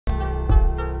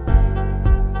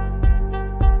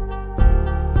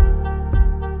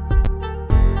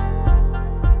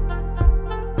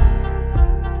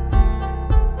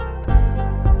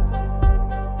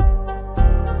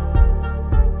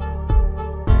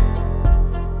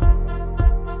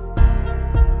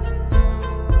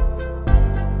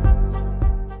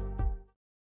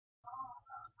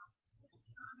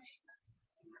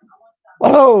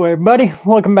Hello, everybody.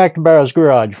 Welcome back to BareRose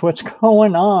Garage. What's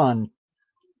going on?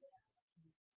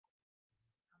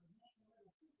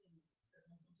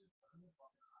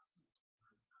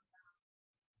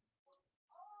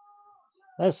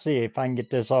 Let's see if I can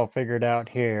get this all figured out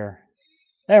here.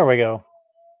 There we go.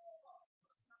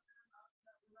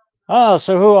 Oh,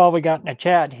 so who all we got in the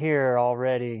chat here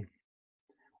already?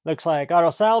 Looks like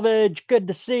Auto Salvage. Good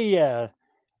to see you.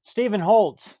 Stephen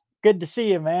Holtz. Good to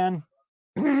see you, man.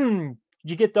 Did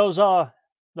you get those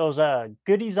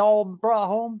goodies all brought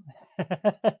home?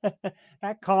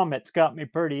 That comment's got me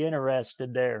pretty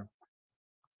interested there.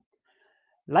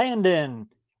 Landon,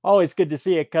 always good to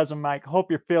see you, Cousin Mike. Hope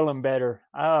you're feeling better.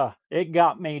 It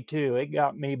got me too. It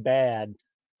got me bad.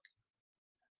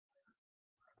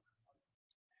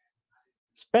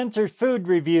 Spencer's Food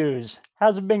Reviews.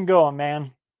 How's it been going,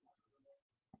 man?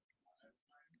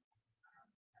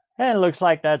 And it looks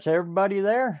like that's everybody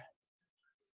there.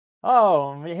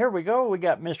 Oh, here we go. We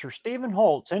got Mr. Stephen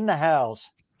Holtz in the house.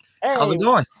 Hey, how's it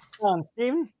going?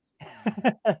 Stephen?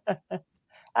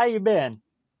 How you been?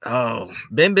 Oh,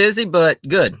 been busy, but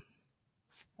good.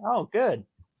 Oh, good.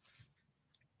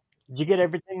 Did you get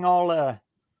everything all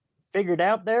figured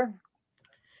out there?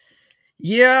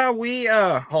 Yeah, we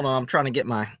hold on, I'm trying to get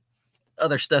my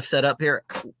other stuff set up here.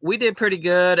 We did pretty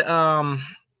good.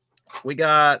 We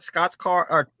got Scott's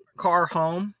car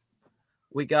home.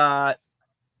 We got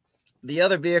the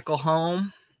other vehicle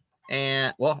home,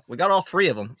 and well, we got all three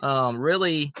of them.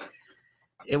 Really,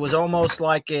 it was almost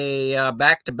like a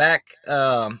back-to-back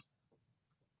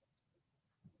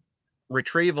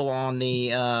retrieval on the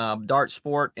Dart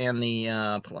Sport and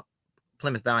the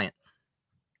Plymouth Valiant.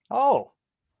 Oh.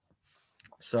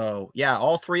 So yeah,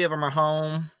 all three of them are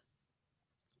home,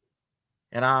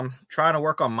 and I'm trying to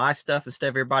work on my stuff instead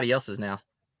of everybody else's now.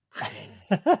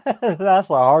 That's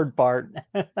the hard part.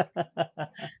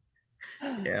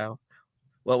 Yeah.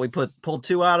 Well, we pulled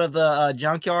two out of the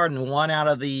junkyard and one out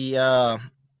of the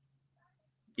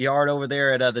yard over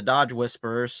there at the Dodge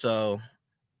Whisperers. So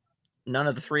none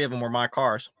of the three of them were my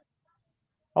cars.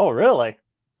 Oh, really?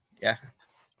 Yeah.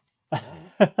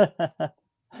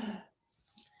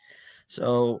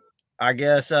 So I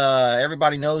guess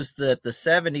everybody knows that the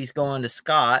 70's going to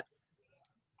Scott.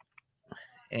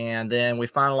 And then we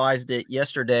finalized it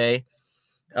yesterday.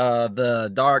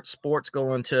 The Dart Sport's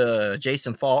going to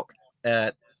Jason Falk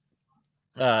at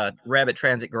Rabbit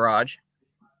Transit Garage.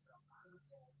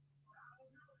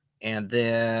 And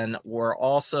then we're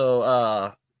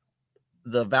also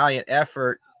the Valiant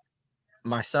Effort.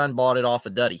 My son bought it off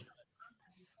of Duddy.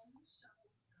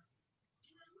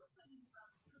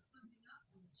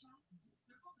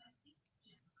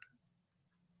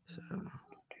 So,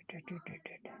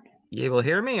 you able to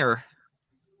hear me, or?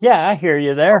 Yeah, I hear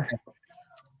you there. Okay.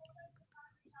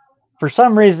 For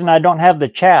some reason, I don't have the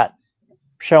chat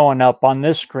showing up on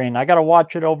this screen. I got to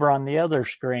watch it over on the other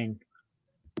screen.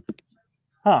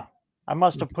 Huh. I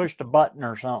must have pushed a button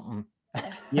or something.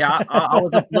 Yeah, I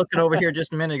was looking over here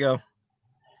just a minute ago.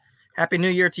 Happy New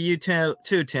Year to you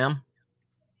too, Tim.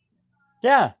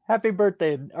 Yeah, happy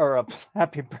birthday, or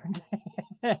happy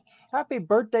birthday. Happy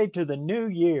birthday to the new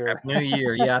year. Happy New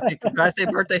Year. Yeah, I think, did I say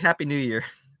birthday? Happy New Year.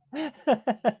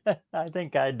 I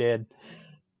think I did.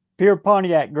 Pure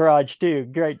Pontiac Garage too.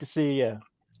 Great to see you.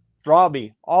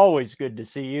 Robbie, always good to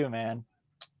see you, man.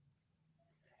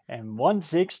 And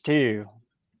 162.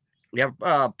 Yeah,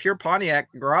 Pure Pontiac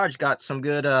Garage got some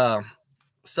good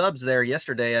subs there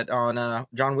yesterday on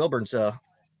John Wilburn's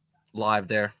live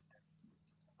there.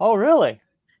 Oh, really?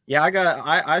 Yeah,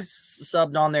 I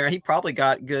subbed on there. He probably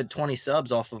got good 20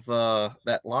 subs off of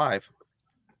that live.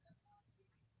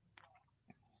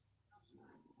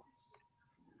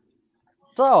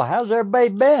 So, how's everybody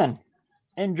been?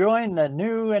 Enjoying the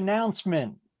new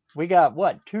announcement? We got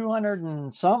what, 200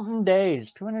 and something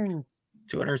days?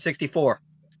 264.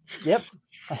 Yep.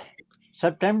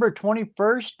 September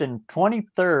 21st and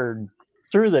 23rd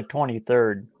through the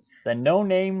 23rd. The No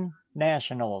Name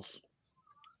Nationals.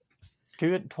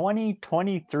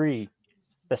 2023.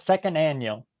 The second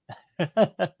annual.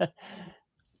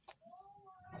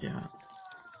 Yeah.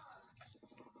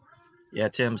 Yeah,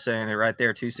 Tim's saying it right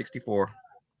there, 264.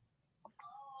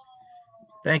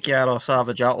 Thank you, Auto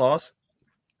Salvage Outlaws.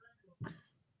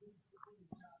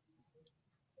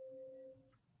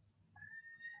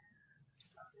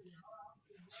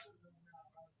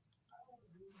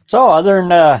 So, other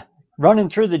than running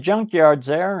through the junkyards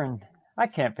there, and I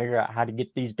can't figure out how to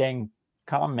get these dang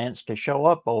comments to show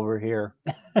up over here.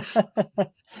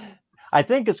 I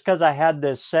think it's because I had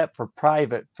this set for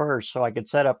private first so I could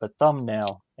set up a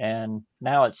thumbnail, and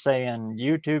now it's saying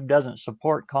YouTube doesn't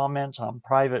support comments on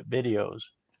private videos.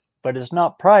 but it's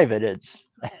not private. It's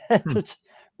it's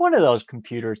one of those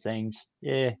computer things.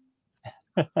 Yeah.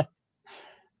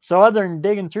 So other than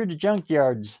digging through the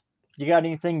junkyards, you got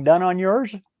anything done on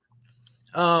yours?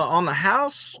 On the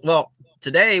house, well,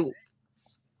 today,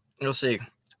 you'll see.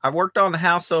 I've worked on the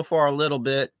house so far a little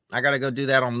bit. I got to go do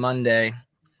that on Monday.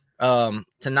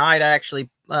 Tonight, I actually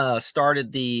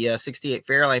started the 68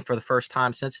 Fairlane for the first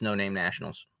time since No Name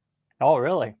Nationals. Oh,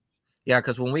 really? Yeah,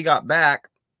 because when we got back,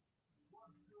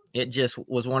 it just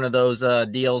was one of those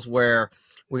deals where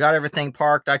we got everything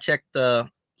parked. I checked the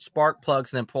spark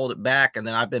plugs and then pulled it back, and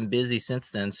then I've been busy since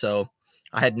then. So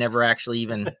I had never actually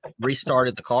even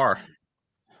restarted the car.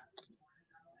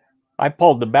 I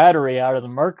pulled the battery out of the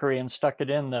Mercury and stuck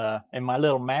it in my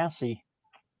little Massey.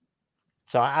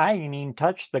 So I ain't even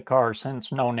touched the car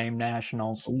since No Name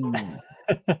Nationals.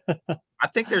 I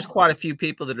think there's quite a few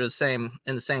people that are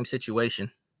in the same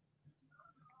situation.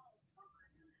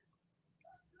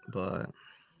 But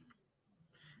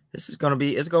this is gonna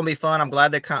be fun. I'm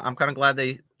kind of glad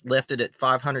they left it at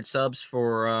 500 subs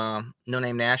for No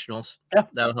Name Nationals. Yeah.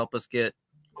 That'll help us get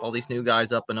all these new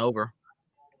guys up and over.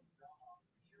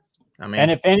 I mean,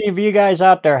 and if any of you guys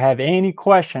out there have any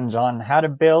questions on how to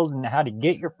build and how to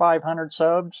get your 500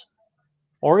 subs,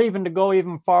 or even to go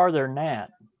even farther than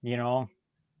that, you know,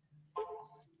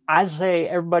 I say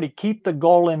everybody keep the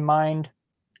goal in mind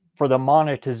for the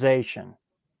monetization,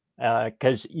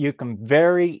 because you can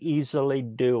very easily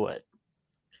do it.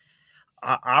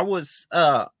 I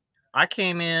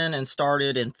came in and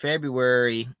started in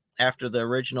February after the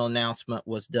original announcement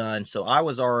was done. So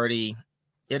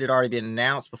it had already been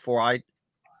announced before I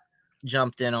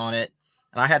jumped in on it.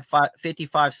 And I had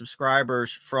 55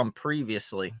 subscribers from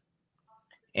previously.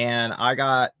 And I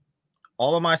got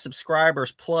all of my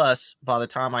subscribers plus by the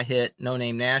time I hit No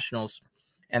Name Nationals.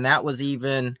 And that was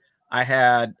even, I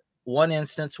had one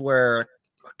instance where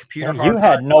computer you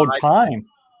had no time.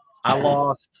 I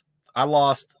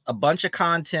lost a bunch of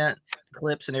content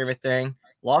clips and everything,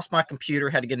 lost my computer,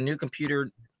 had to get a new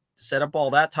computer, set up all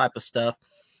that type of stuff.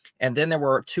 And then there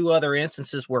were 2 other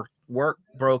instances where work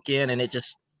broke in, and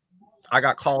I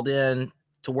got called in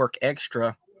to work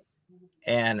extra,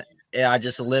 and I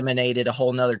just eliminated a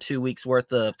whole nother 2 weeks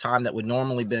worth of time that would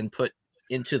normally been put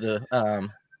into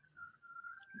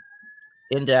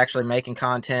into actually making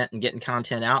content and getting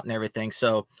content out and everything.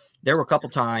 So there were a couple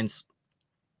times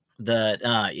that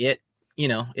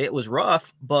it was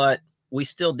rough, but we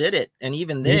still did it. And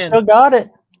even then, you still got it.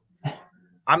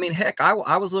 I mean, heck,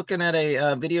 I was looking at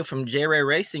a video from J-Ray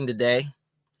Racing today.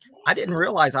 I didn't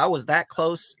realize I was that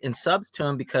close in subs to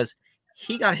him because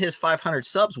he got his 500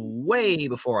 subs way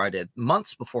before I did,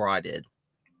 months before I did.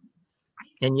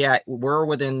 And yeah, we're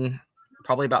within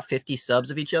probably about 50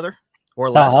 subs of each other or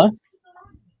less.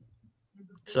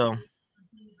 So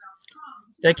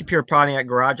thank you, Pure Pontiac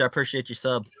Garage. I appreciate your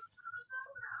sub.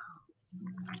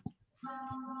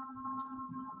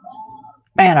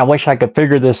 Man, I wish I could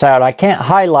figure this out. I can't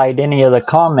highlight any of the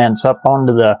comments up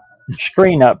onto the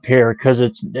screen up here because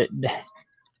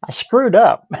I screwed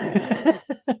up.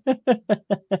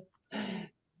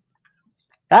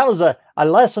 That was a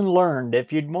lesson learned.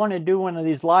 If you'd want to do one of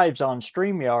these lives on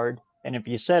StreamYard, and if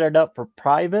you set it up for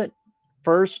private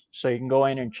first, so you can go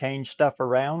in and change stuff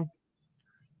around,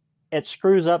 it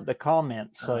screws up the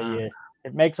comments. So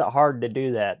it makes it hard to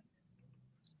do that.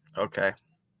 Okay.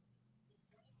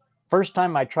 First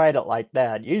time I tried it like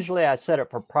that. Usually I set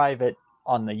it for private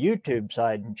on the YouTube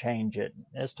side and change it.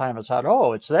 This time I thought,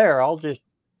 oh, it's there. I'll just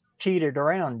cheat it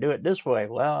around, do it this way.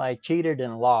 Well, I cheated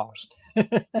and lost.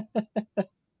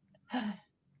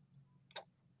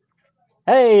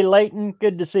 Hey, Leighton,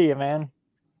 good to see you, man.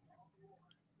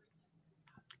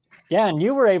 Yeah, and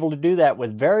you were able to do that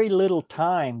with very little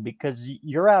time because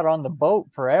you're out on the boat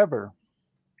forever.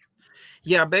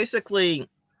 Yeah, basically,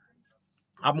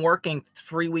 I'm working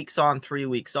 3 weeks on, 3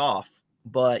 weeks off.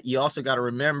 But you also got to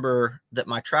remember that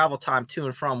my travel time to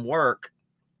and from work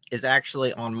is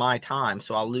actually on my time.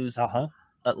 So I'll lose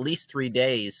at least 3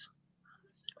 days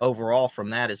overall from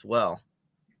that as well.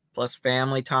 Plus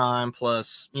family time,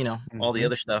 plus, all the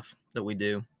other stuff that we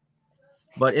do.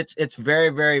 But it's very,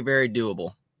 very, very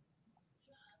doable.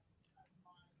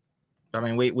 I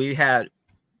mean, we had a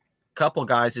couple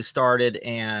guys who started,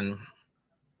 and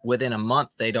within a month,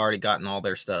 they'd already gotten all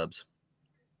their stubs.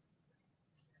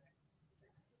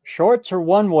 Shorts are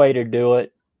one way to do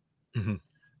it,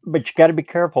 but you got to be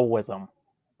careful with them.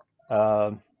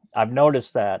 I've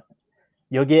noticed that.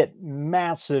 You'll get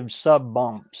massive sub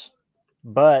bumps.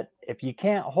 But if you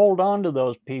can't hold on to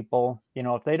those people,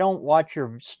 if they don't watch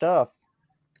your stuff,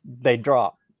 they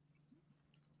drop.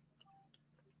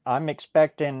 I'm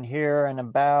expecting here in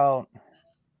about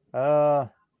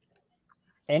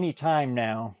Anytime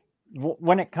now.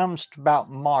 When it comes to about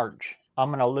March, I'm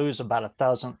going to lose about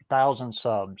 1,000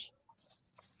 subs.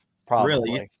 Really?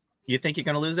 Probably. You think you're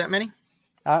going to lose that many?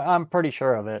 I'm pretty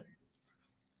sure of it.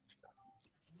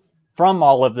 From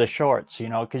all of the shorts, you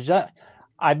know, because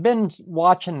I've been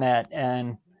watching that,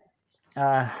 and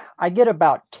I get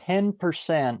about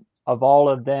 10% of all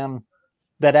of them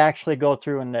that actually go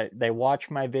through and they watch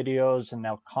my videos and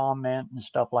they'll comment and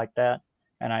stuff like that.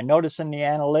 And I notice in the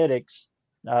analytics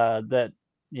that,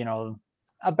 you know,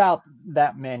 about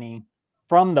that many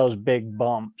from those big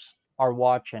bumps are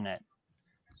watching it.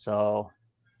 So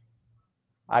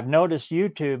I've noticed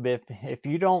YouTube, if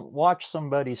you don't watch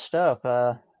somebody's stuff,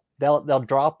 they'll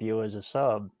drop you as a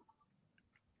sub.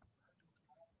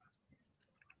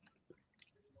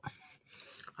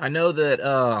 I know that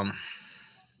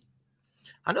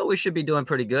I know we should be doing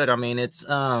pretty good. I mean, it's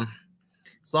as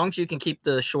long as you can keep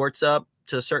the shorts up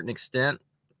to a certain extent.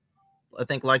 I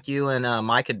think like you and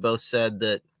Mike had both said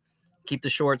that keep the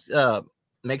shorts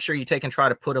make sure you take and try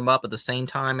to put them up at the same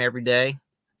time every day.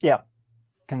 Yeah.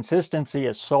 Consistency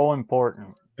is so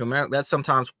important. That's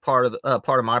sometimes part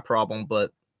of my problem,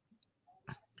 but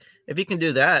if you can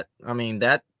do that, I mean,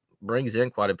 that brings in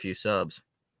quite a few subs.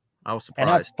 I was And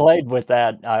I've surprised. played with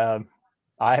that.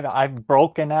 I've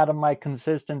broken out of my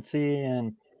consistency,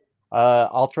 and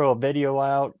I'll throw a video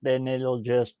out, then it'll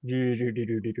just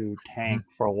tank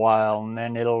for a while, and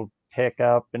then it'll pick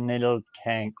up, and it'll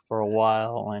tank for a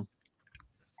while, and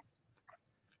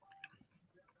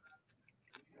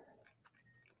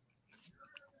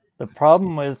the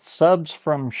problem with subs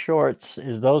from shorts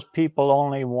is those people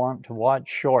only want to watch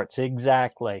shorts.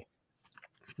 Exactly.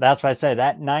 That's why I say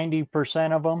that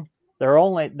 90% of them, they're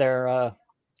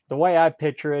the way I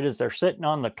picture it is they're sitting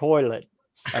on the toilet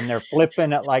and they're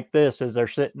flipping it like this as they're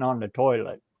sitting on the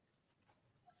toilet.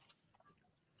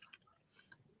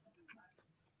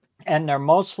 And they're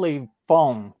mostly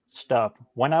phone stuff.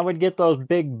 When I would get those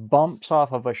big bumps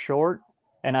off of a short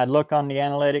and I'd look on the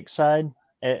analytics side,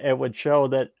 it would show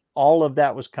that all of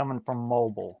that was coming from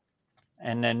mobile.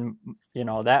 And then, you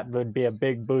know, that would be a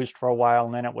big boost for a while,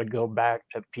 and then it would go back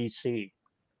to PC.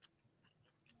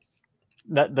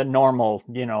 The normal,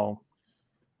 you know,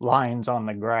 lines on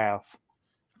the graph.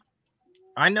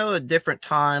 I know at different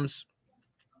times,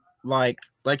 like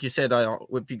you said,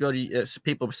 if you go to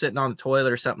people sitting on the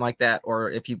toilet or something like that,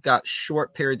 or if you've got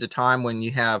short periods of time when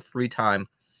you have free time,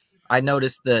 I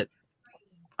noticed that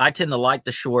I tend to like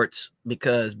the shorts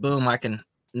because boom, I can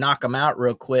knock them out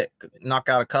real quick, knock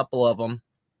out a couple of them.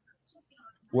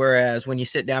 Whereas when you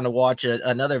sit down to watch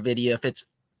another video, if it's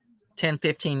 10,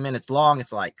 15 minutes long,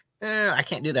 it's like, I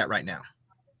can't do that right now.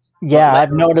 Yeah,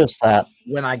 I've noticed that.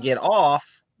 When I get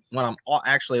off, when I'm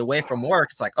actually away from work,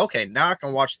 it's like, okay, now I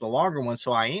can watch the longer one.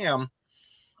 So I am,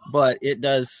 but it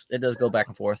does go back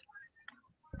and forth,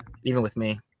 even with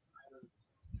me.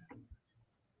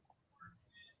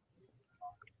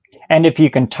 And if you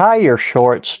can tie your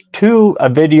shorts to a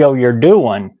video you're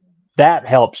doing, that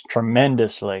helps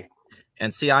tremendously.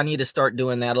 And see, I need to start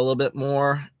doing that a little bit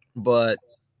more, but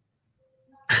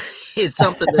it's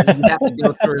something that you have to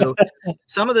go through.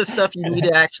 Some of this stuff you need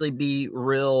to actually be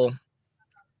real,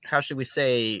 how should we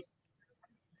say,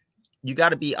 you got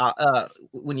to be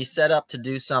when you set up to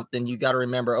do something, you got to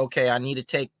remember, okay, I need to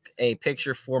take a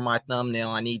picture for my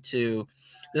thumbnail.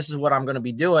 This is what I'm going to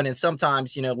be doing. And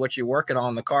sometimes, you know, what you're working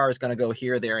on, the car is going to go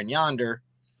here, there, and yonder,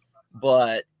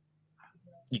 but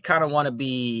you kind of want to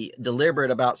be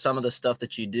deliberate about some of the stuff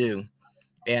that you do.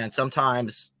 And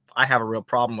sometimes I have a real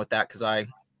problem with that because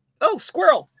oh,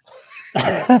 squirrel.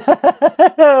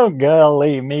 Oh,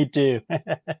 golly, me too.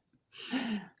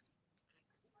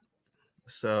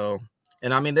 So,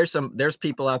 and I mean, there's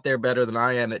people out there better than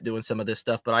I am at doing some of this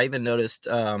stuff, but I even noticed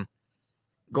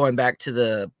going back to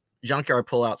the junkyard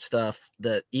pullout stuff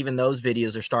that even those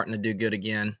videos are starting to do good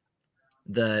again.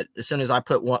 That as soon as I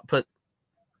put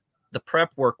the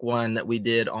prep work one that we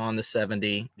did on the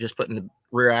 70, just putting the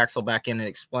rear axle back in and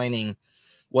explaining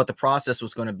what the process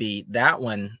was going to be, that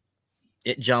one,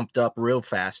 it jumped up real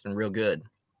fast and real good.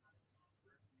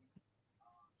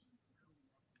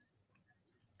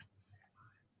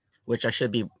 Which I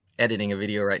should be editing a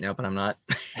video right now, but I'm not.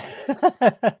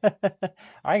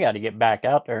 I got to get back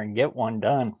out there and get one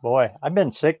done. Boy, I've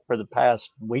been sick for the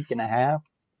past week and a half.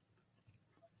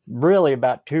 Really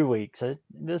about 2 weeks.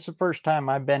 This is the first time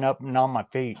I've been up and on my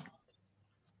feet.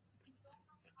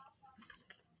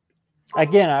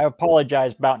 Again, I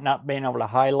apologize about not being able to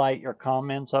highlight your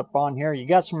comments up on here. You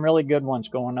got some really good ones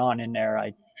going on in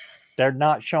there. They're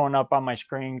not showing up on my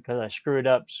screen because I screwed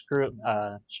up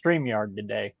StreamYard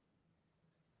today.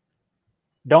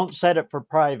 don't set it for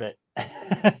private.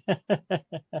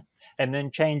 And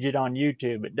then change it on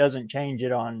YouTube. It doesn't change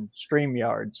it on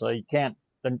StreamYard, so you can't.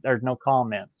 There's no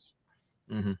comments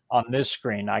on this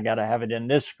screen. I got to have it in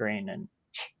this screen. And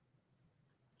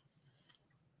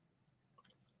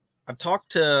I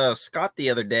talked to Scott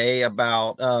the other day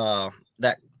about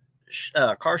that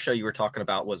car show you were talking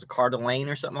about. Was it Car to Lane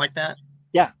or something like that?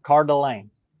 Yeah, Car to Lane.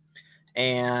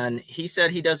 And he said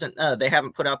he doesn't. They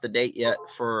haven't put out the date yet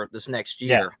for this next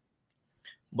year, Yeah.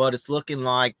 But it's looking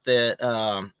like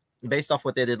that. Based off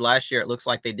what they did last year, it looks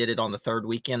like they did it on the third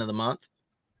weekend of the month.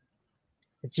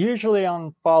 It's usually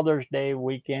on Father's Day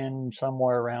weekend,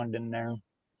 somewhere around in there.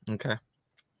 Okay.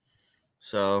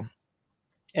 So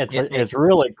it's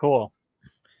really cool.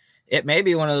 It may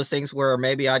be one of those things where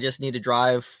maybe I just need to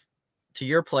drive to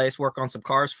your place, work on some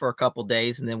cars for a couple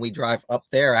days, and then we drive up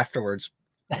there afterwards.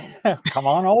 Come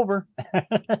on over.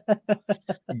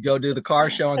 Go do the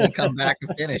car show and then come back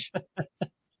and finish.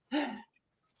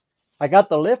 I got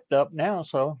the lift up now,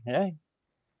 so yeah.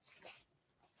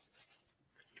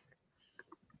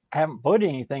 Haven't put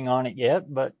anything on it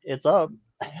yet, but it's up.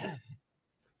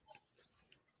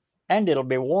 And it'll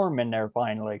be warm in there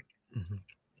finally.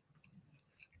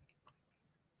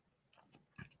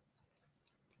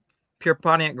 Pure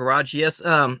Pontiac Garage, yes.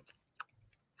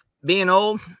 Being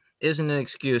old isn't an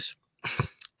excuse.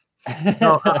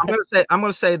 No, I'm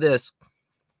gonna say this.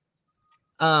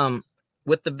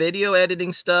 With the video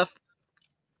editing stuff,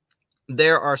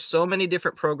 there are so many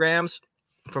different programs,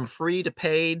 from free to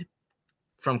paid,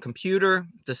 from computer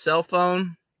to cell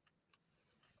phone.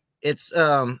 It's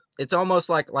almost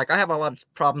like I have a lot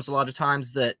of problems a lot of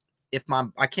times that if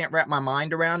I can't wrap my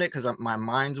mind around it because my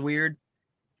mind's weird.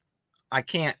 I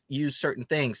can't use certain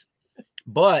things,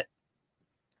 but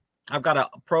I've got a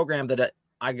program that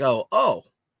I go, oh,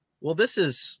 well, this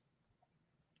is,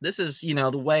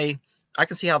 the way I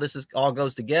can see how this all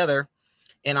goes together,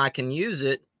 and I can use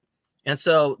it. And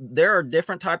so there are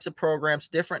different types of programs,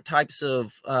 different types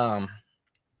of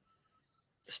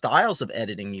styles of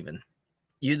editing. Even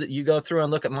you go through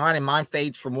and look at mine, and mine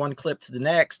fades from one clip to the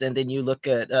next. And then you look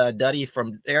at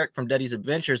Eric from Duddy's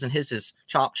Adventures, and his is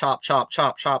chop, chop, chop,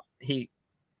 chop, chop. He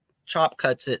chop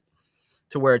cuts it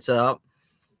to where it's up.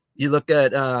 You look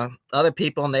at other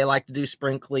people, and they like to do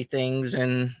sprinkly things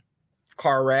and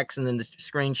car wrecks, and then the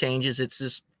screen changes. It's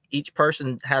just each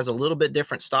person has a little bit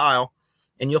different style,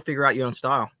 and you'll figure out your own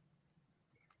style.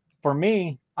 For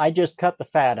me, I just cut the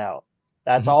fat out.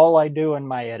 That's all I do in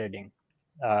my editing.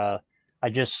 I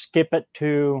just skip it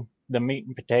to the meat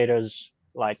and potatoes.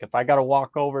 Like if I got to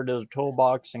walk over to the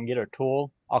toolbox and get a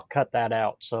tool, I'll cut that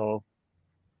out. So,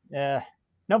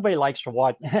 nobody likes to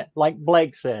watch, like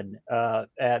Blake said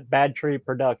at Bad Tree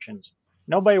Productions,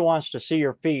 nobody wants to see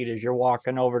your feet as you're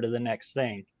walking over to the next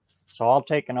thing. So I'll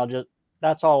take and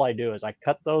that's all I do is I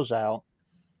cut those out.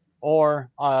 Or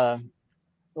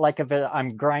like if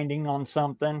I'm grinding on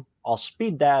something, I'll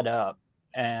speed that up,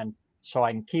 and so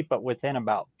I can keep it within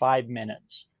about 5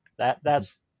 minutes.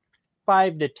 That's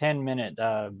 5 to 10 minute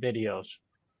videos.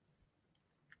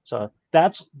 So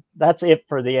that's it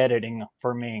for the editing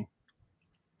for me.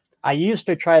 I used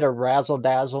to try to razzle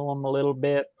dazzle them a little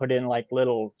bit, put in like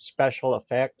little special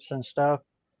effects and stuff,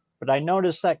 but I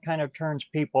noticed that kind of turns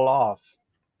people off.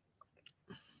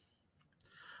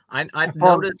 I've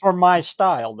noticed for my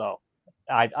style though.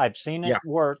 I've seen it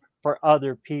work for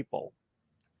other people,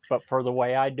 but for the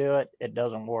way I do it, it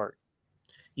doesn't work.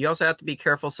 You also have to be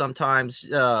careful. Sometimes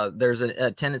there's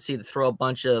a tendency to throw a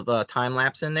bunch of time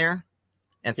lapse in there,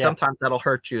 and sometimes that'll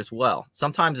hurt you as well.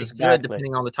 Sometimes it's good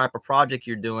depending on the type of project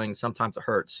you're doing. Sometimes it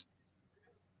hurts.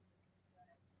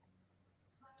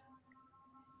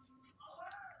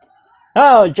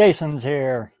 Oh, Jason's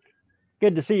here.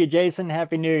 Good to see you, Jason.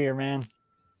 Happy New Year, man.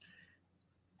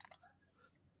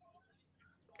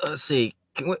 Let's see.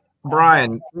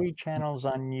 Brian. 3 channels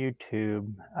on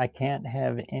YouTube. I can't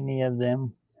have any of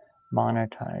them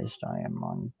monetized. I am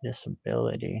on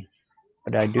disability,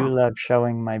 but I do love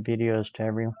showing my videos to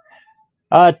everyone.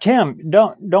 Tim,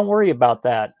 don't worry about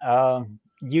that.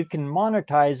 You can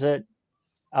monetize it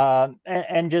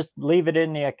and just leave it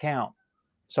in the account.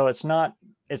 So it's not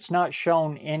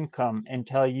shown income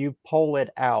until you pull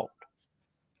it out.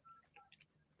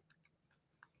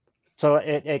 So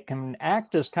it can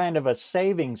act as kind of a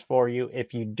savings for you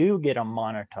if you do get them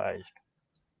monetized.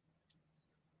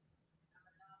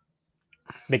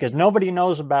 Because nobody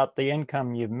knows about the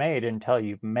income you've made until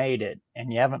you've made it,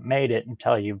 and you haven't made it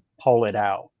until you pull it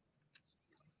out.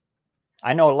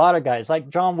 I know a lot of guys like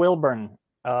John Wilburn.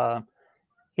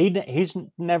 He's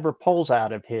never pulls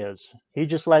out of his. He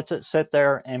just lets it sit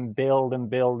there and build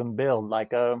and build and build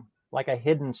like a like a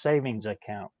hidden savings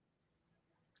account.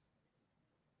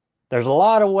 There's a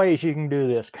lot of ways you can do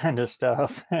this kind of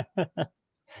stuff.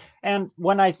 And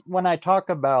when I talk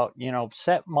about,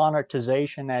 set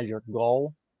monetization as your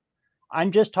goal,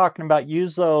 I'm just talking about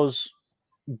use those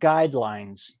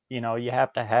guidelines. You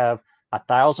have to have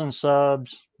 1,000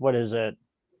 subs. What is it?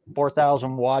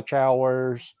 4,000 watch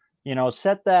hours.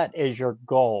 Set that as your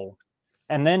goal.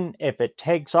 And then if it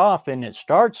takes off and it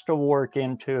starts to work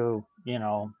into,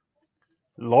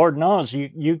 Lord knows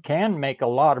you can make a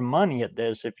lot of money at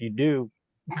this if you do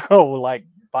go like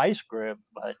vice grip,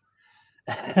 but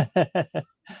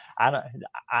I don't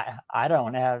I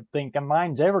don't have think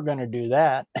mine's ever going to do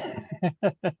that.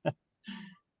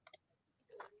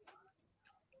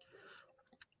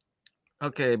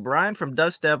 Okay, Brian from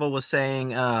Dust Devil was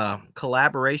saying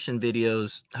collaboration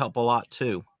videos help a lot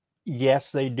too.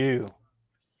 Yes, they do.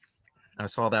 I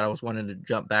saw that. I was wanting to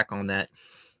jump back on that.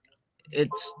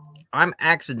 I'm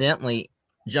accidentally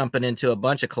jumping into a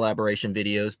bunch of collaboration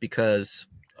videos because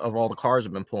of all the cars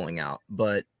I've been pulling out.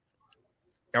 But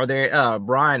are there,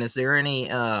 Brian, is there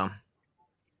any, are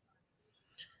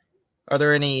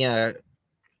there any, I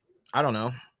don't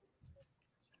know,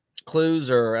 clues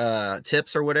or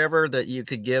tips or whatever that you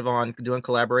could give on doing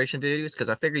collaboration videos? Because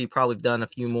I figure you probably have done a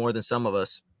few more than some of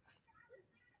us.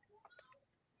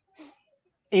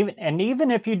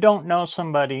 Even if you don't know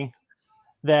somebody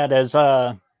that is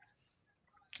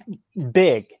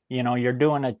big, you're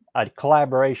doing a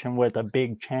collaboration with a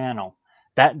big channel,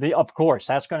 of course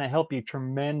that's going to help you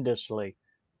tremendously.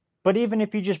 But even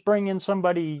if you just bring in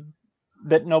somebody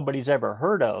that nobody's ever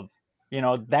heard of,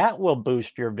 that will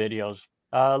boost your videos.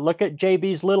 Look at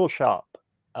JB's Little Shop.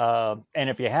 And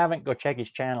if you haven't, go check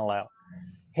his channel out.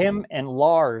 Him and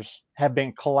Lars have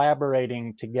been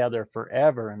collaborating together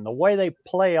forever, and the way they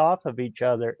play off of each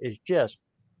other is just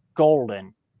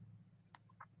golden.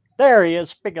 There he is.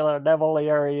 Speaking of the devil,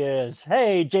 there he is.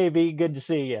 Hey, JB, good to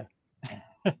see you.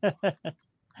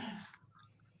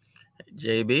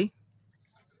 JB?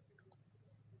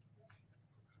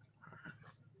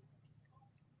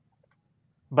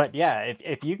 But yeah,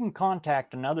 if you can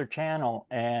contact another channel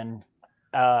and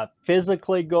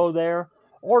physically go there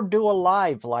or do a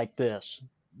live like this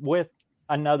with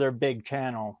another big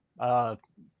channel,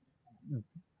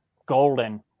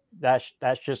 golden. That's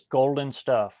just golden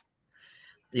stuff.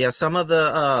 Yeah, some of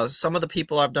the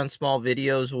people I've done small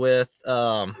videos with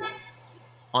on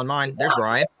mine. There's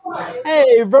Brian.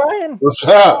 Hey, Brian. What's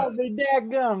up? Oh, be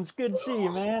dadgums. Good to see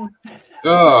you, man.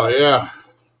 Oh, yeah.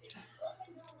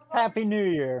 Happy New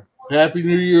Year. Happy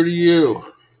New Year to you.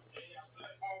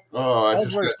 Oh, I Those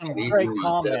just were got some eating great on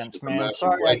my desk comments, with a man. massive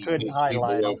Sorry I white couldn't can't see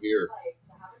highlight below them. here.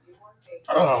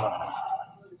 Oh.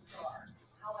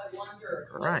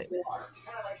 All right.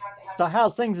 So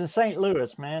how's things in St.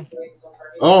 Louis, man?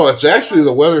 Oh, it's actually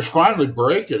the weather's finally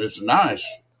breaking. It's nice.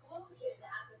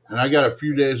 And I got a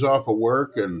few days off of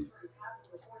work, and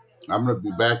I'm gonna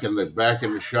be back in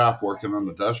the shop working on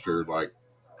the duster like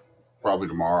probably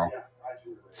tomorrow.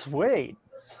 Sweet.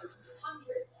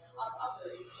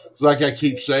 Like I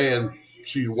keep saying,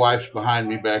 see your wife's behind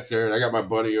me back there, and I got my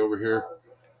buddy over here.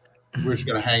 We're just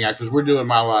gonna hang out because we're doing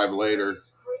my live later.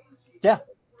 Yeah.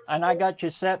 And I got you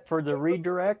set for the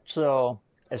redirect, so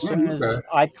as soon as Okay.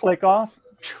 I click off,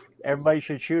 everybody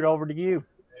should shoot over to you.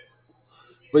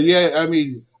 But yeah, I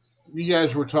mean, you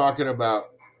guys were talking about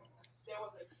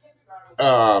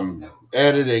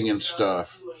editing and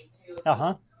stuff.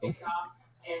 Uh-huh.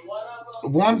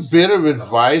 One bit of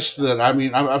advice that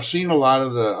I've seen a lot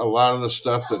of the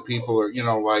stuff that people are,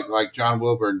 like John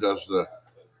Wilburn does the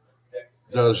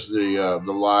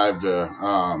live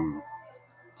to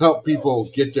help people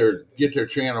get their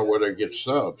channel where they get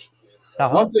subs.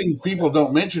 Uh-huh. One thing people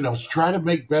don't mention is try to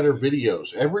make better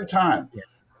videos every time. Yeah.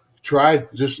 Try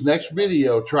this next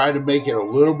video, try to make it a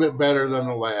little bit better than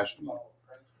the last one.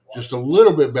 Just a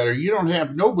little bit better. You don't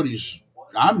have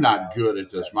I'm not good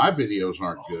at this. My videos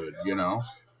aren't good, Me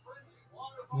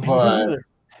But neither.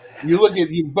 you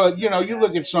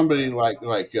look at somebody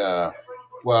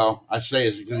well, I say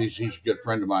it's because he's a good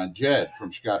friend of mine, Jed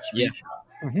from Scott Yeah. Speech.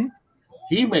 Mm-hmm.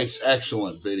 He makes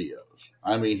excellent videos.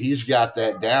 I mean, he's got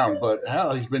that down, but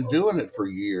hell, he's been doing it for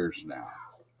years now.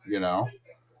 You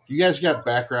guys got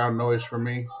background noise from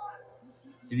me?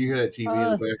 Can you hear that TV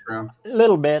in the background? A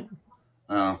little bit.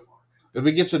 Oh, if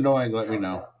it gets annoying, let me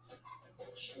know.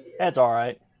 That's all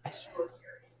right.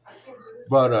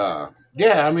 But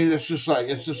yeah, I mean, it's just like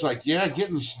yeah,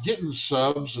 getting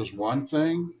subs is one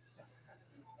thing,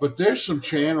 but there's some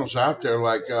channels out there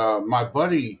like my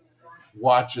buddy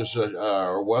watches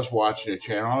or was watching a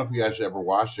channel. I don't know if you guys ever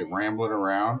watched it, Rambling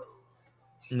Around.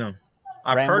 No.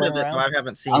 I've heard of rambling it, but around? I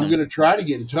haven't seen I'm him. going to try to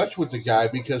get in touch with the guy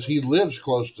because he lives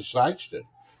close to Sykeston.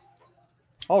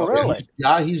 Oh, Okay. really?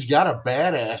 He's got a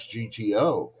badass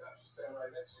GTO,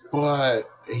 but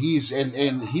he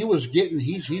was getting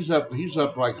he's up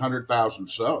like 100,000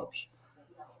 subs,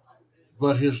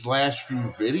 but his last few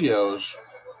videos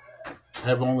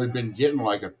have only been getting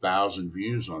like 1,000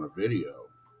 views on a video.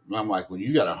 And I'm like, when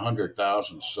you got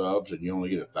 100,000 subs and you only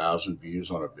get 1,000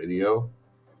 views on a video,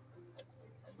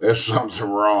 there's something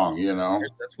wrong, you know.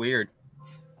 That's weird.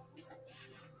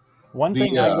 One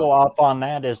thing I go off on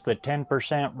that is the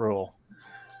 10% rule.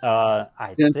 I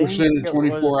 10% think in it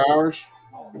 24 was, hours.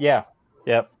 yeah,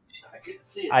 yep.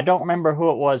 I don't remember who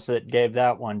it was that gave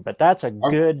that one, but that's a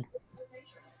good.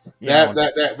 That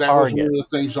was target. one of the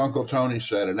things Uncle Tony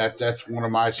said, and that's one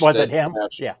of my Was it him?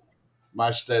 Yeah.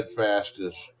 My steadfast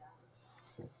is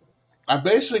I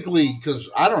basically, because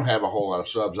I don't have a whole lot of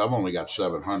subs. I've only got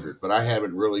 700, but I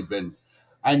haven't really been.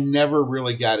 I never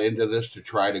really got into this to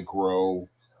try to grow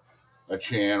a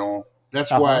channel.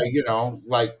 That's why,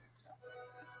 like,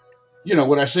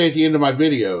 what I say at the end of my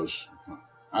videos,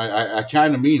 I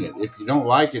kind of mean it. If you don't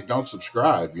like it, don't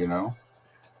subscribe.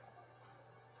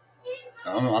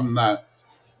 I'm not,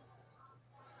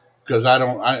 because I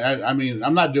don't. I mean,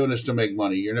 I'm not doing this to make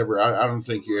money. You're never. I don't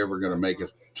think you're ever going to make a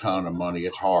ton of money.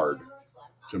 It's hard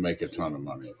to make a ton of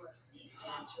money.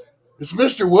 It's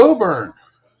Mr. Wilburn.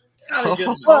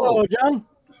 Hello, John.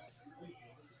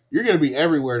 You're going to be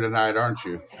everywhere tonight, aren't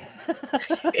you?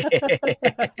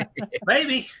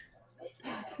 Maybe.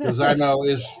 Because I know,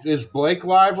 is Blake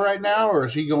live right now, or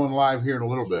is he going live here in a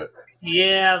little bit?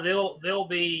 Yeah, they'll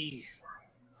be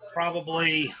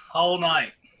probably all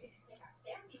night.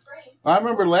 I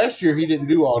remember last year he didn't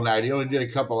do all night. He only did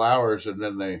a couple hours, and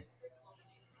then they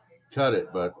cut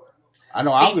it. But I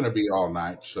know I'm going to be all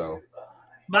night, so.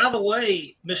 By the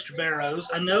way, Mr. BareRose,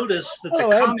 I noticed that the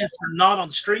comments are not on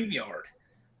StreamYard.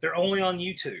 They're only on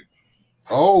YouTube.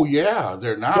 Oh, yeah,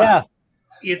 they're not. Yeah.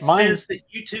 It says that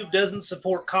YouTube doesn't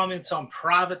support comments on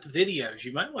private videos.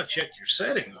 You might want to check your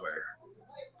settings there.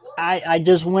 I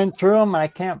just went through them, and I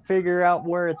can't figure out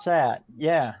where it's at.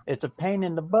 Yeah, it's a pain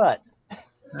in the butt.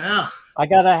 Yeah. I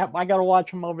gotta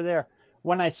watch them over there.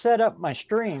 When I set up my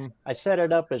stream, I set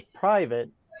it up as private,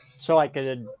 so I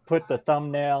could put the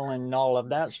thumbnail and all of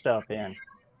that stuff in.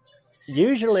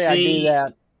 Usually I do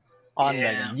that on the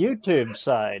YouTube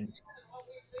side.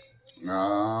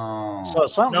 Oh. So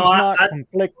something's not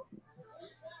conflict.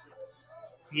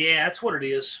 Yeah, that's what it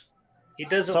is. It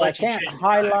doesn't So let you can't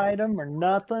highlight them or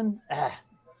nothing.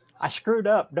 I screwed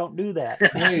up. Don't do that.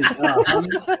 Hey,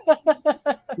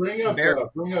 bring up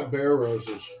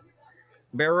BareRose's.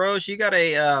 BareRose, you got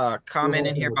a comment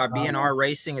in here by BNR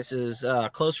Racing. It says,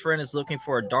 close friend is looking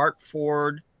for a dark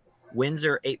Ford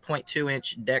Windsor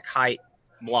 8.2-inch deck height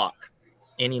block.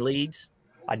 Any leads?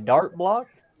 A dart block?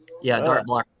 Yeah, a dart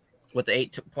block with the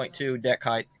 8.2 deck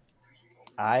height.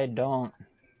 I don't.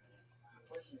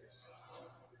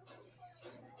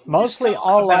 Mostly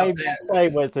all I play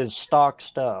with is stock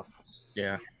stuff.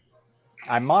 Yeah.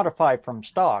 I modify from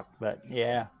stock, but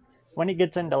yeah. When it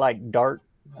gets into like dart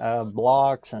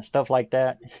blocks and stuff like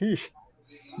that,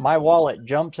 my wallet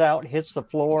jumps out, hits the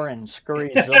floor, and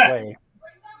scurries away.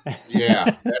 Yeah,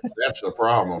 that's the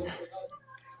problem.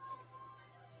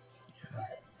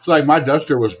 It's like my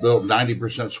Duster was built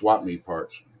 90% swap meet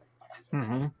parts.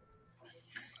 Mm-hmm.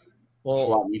 Well,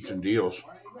 swap meets and deals.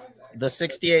 The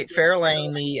 68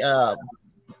 Fairlane,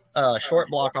 the short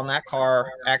block on that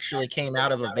car actually came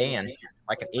out of a van,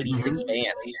 like an 86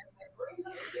 van.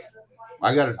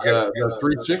 I got the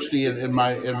 360 in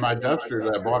my Duster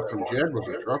that I bought from Jed was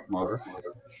a truck motor.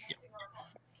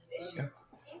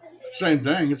 Same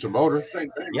thing. It's a motor. Same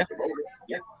thing. Yeah.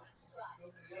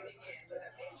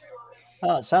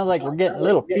 Oh, it sounds like we're getting a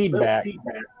little feedback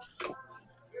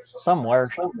somewhere.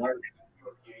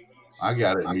 I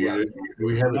got it muted.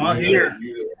 We have it not here.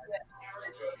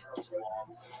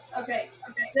 Okay.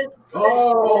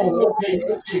 Oh, okay.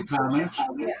 You see comments.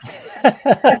 I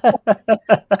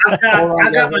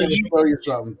got my show you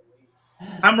something.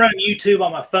 I'm running YouTube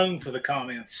on my phone for the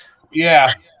comments.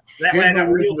 Yeah. That way I got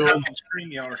real time on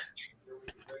StreamYard.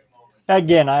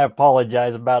 Again, I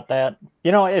apologize about that.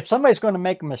 You know, if somebody's going to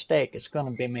make a mistake, it's going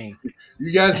to be me.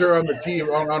 You guys are on the TV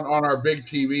on our big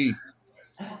TV,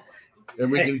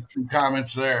 and we can do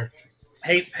comments there.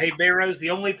 Hey, BareRose, the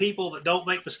only people that don't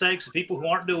make mistakes are people who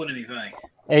aren't doing anything.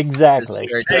 Exactly.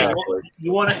 Hey,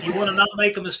 you want to not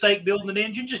make a mistake building an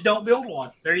engine? Just don't build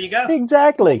one. There you go.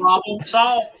 Exactly. Problem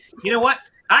solved. You know what?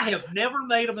 I have never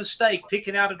made a mistake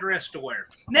picking out a dress to wear.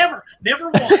 Never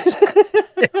once.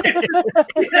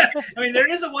 Yeah, I mean,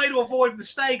 there is a way to avoid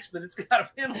mistakes, but it's got a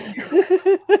penalty.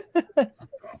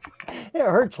 It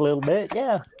hurts a little bit,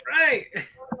 yeah. Right.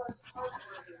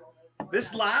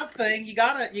 This live thing, you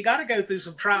gotta go through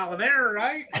some trial and error,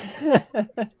 right?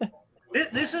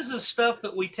 This is the stuff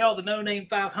that we tell the No Name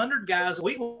 500 guys.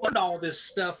 We learned all this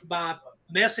stuff by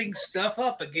messing stuff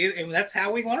up again, and that's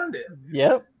how we learned it.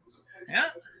 Yep. Yeah.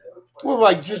 Well,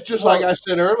 like just like I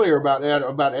said earlier about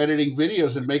editing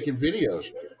videos and making videos,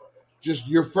 just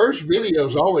your first video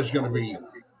is always going to be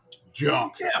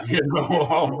junk. Yeah. You know,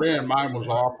 oh man, mine was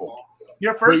awful.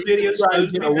 Your first video is try to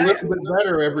supposed get to a be little bit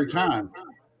better every time.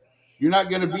 You're not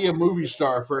going to be a movie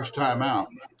star first time out.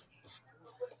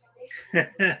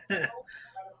 bad.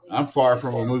 I'm far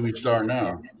from a movie star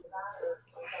now.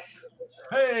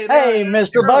 Hey,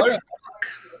 Mr. Buck.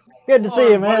 Good to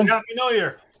see you, man. Happy New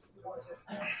Year.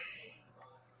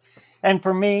 And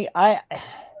for me, I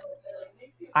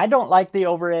don't like the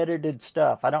over-edited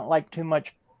stuff. I don't like too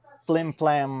much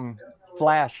flim-flam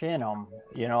flash in them.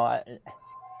 You know,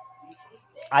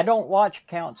 I don't watch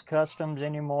Counts Customs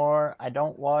anymore. I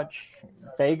don't watch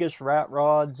Vegas Rat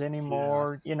Rods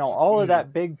anymore. You know, all of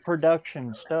that big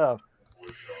production stuff,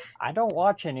 I don't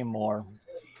watch anymore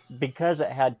because it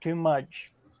had too much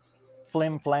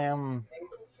flim-flam.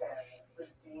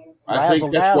 I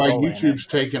think that's why YouTube's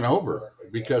taken over,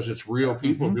 because it's real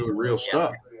people doing real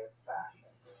stuff.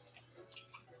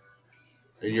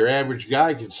 And your average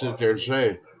guy can sit there and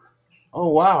say, oh,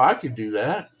 wow, I could do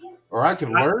that. Or I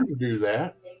can learn to do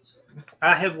that.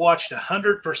 I have watched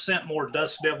 100% more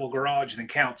Dust Devil Garage than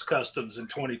Counts Customs in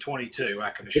 2022,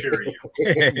 I can assure you.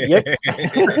 Yep.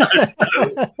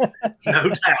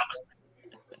 No doubt.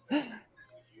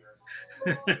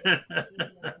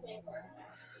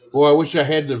 Boy, I wish I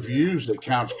had the views that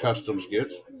Counts Customs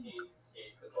gets.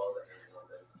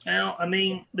 Now, I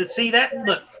mean, but see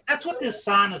look, that's what this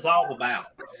sign is all about.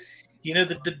 You know,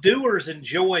 the doers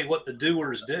enjoy what the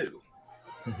doers do.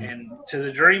 And to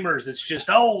the dreamers, it's just,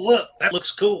 oh, look, that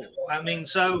looks cool. I mean,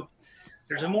 so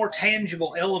there's a more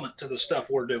tangible element to the stuff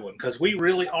we're doing, because we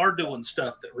really are doing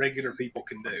stuff that regular people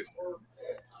can do.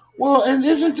 Well, and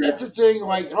isn't that the thing?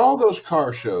 Like all those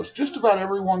car shows, just about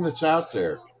everyone that's out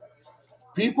there,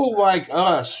 people like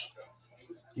us,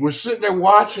 we're sitting there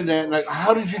watching that and like,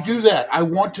 how did you do that? I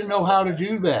want to know how to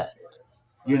do that.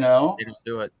 You know? They just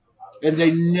do it. And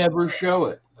they never show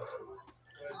it.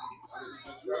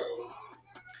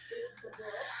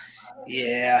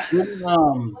 Yeah.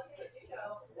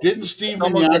 Didn't Steve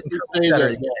Mignacci say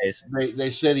that they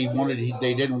said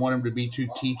they didn't want him to be too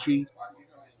teachy?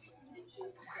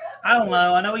 I don't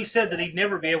know. I know he said that he'd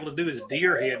never be able to do his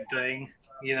deer head thing,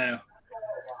 you know.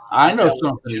 I know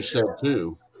something he said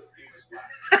too.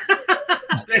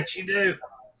 I bet you do.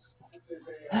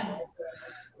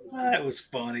 That was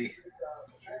funny.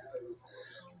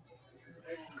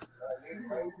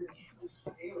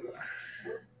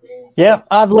 Yep,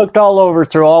 I've looked all over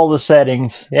through all the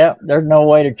settings. Yep, there's no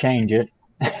way to change it.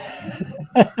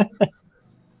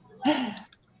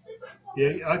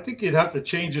 Yeah, I think you'd have to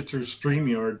change it through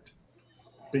StreamYard.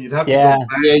 But you'd have to Yeah. go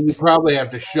back. Yeah, you probably have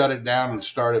to shut it down and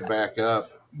start it back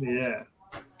up. Yeah.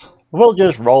 We'll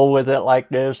just roll with it like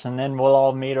this, and then we'll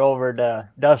all meet over to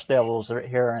Dust Devils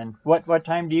here. And what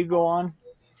time do you go on?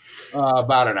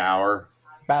 About an hour.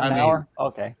 About an hour?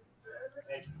 Okay.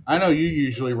 I know you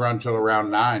usually run till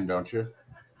around 9, don't you?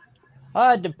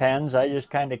 It depends. I just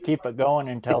kind of keep it going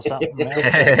until something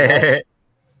else.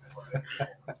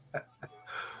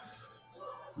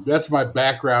 That's my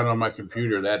background on my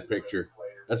computer, that picture.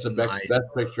 That's the Nice. best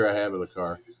picture I have of the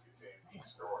car.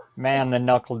 Man, the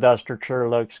knuckle duster sure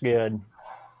looks good.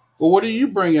 Well, what are you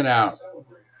bringing out?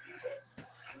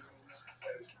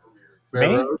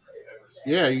 BareRose?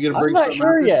 Yeah, you going to bring I'm not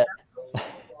sure yet.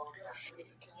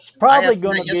 It's probably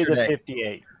going to be the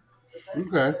 58.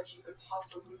 Okay.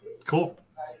 Cool.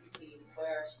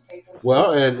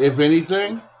 Well, and if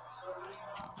anything,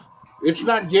 it's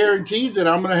not guaranteed that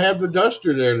I'm going to have the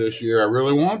duster there this year. I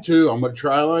really want to. I'm going to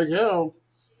try like hell.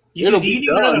 It'll be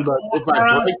done, but if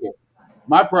I break it,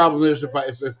 my problem is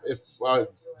if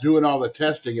doing all the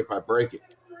testing, if I break it.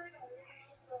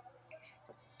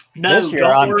 No, this year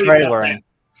don't I'm worry about trailering. that.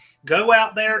 Go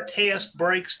out there, test,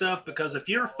 break stuff, because if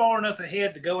you're far enough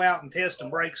ahead to go out and test and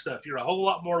break stuff, you're a whole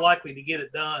lot more likely to get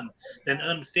it done than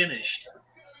unfinished.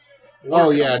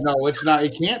 Oh yeah, no, it's not.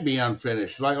 It can't be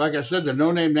unfinished. Like I said, the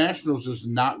No Name Nationals is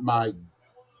not my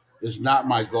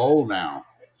goal now.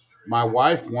 My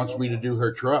wife wants me to do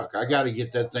her truck. I got to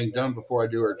get that thing done before I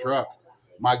do her truck.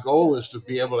 My goal is to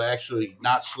be able to actually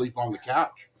not sleep on the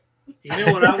couch. You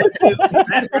know what I would do? If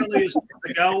that really is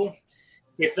the goal.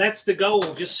 If that's the goal,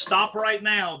 just stop right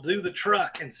now, do the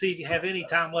truck, and see if you have any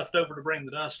time left over to bring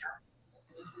the duster.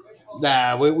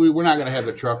 Nah, we're not going to have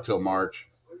the truck till March.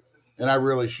 And I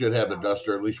really should have the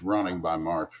duster at least running by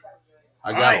March.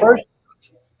 I got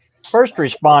First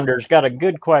responders got a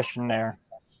good question there.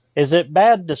 Is it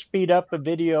bad to speed up a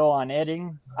video on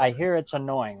editing? I hear it's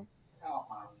annoying.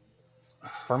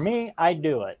 For me, I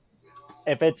do it.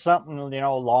 If it's something,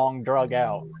 long, drug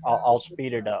out, I'll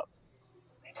speed it up.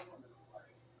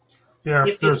 Yeah,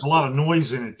 if there's a lot of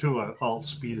noise in it too, I'll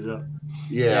speed it up.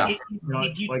 Yeah.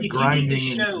 If you grinding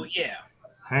need to show,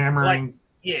 hammering.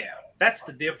 That's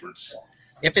the difference.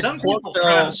 If it's Some people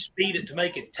try to speed it to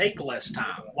make it take less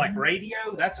time. Like radio,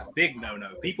 that's a big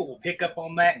no-no. People will pick up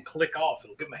on that and click off.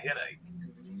 It'll give them a headache.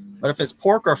 But if it's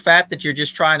pork or fat that you're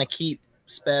just trying to keep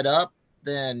sped up,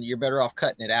 then you're better off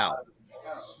cutting it out.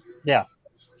 Yeah.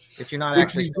 If you're not if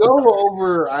actually you go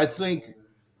over, I think,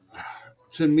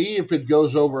 to me, if it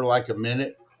goes over like a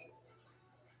minute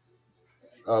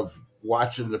of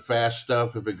watching the fast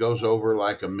stuff, if it goes over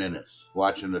like a minute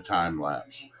watching the time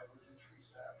lapse,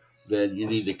 then you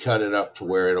need to cut it up to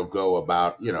where it'll go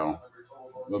about, the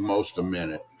most a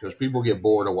minute, because people get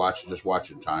bored of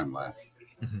watching time lapse.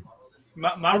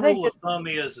 My rule of thumb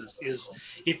is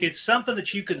if it's something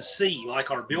that you can see,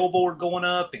 like our billboard going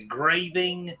up,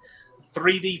 engraving,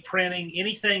 3D printing,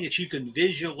 anything that you can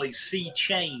visually see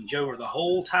change over the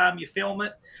whole time you film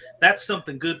it, that's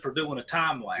something good for doing a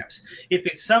time lapse. If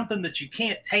it's something that you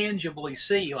can't tangibly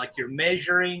see, like you're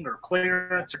measuring or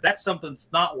clearance, that's something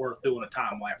that's not worth doing a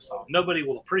time lapse on. Nobody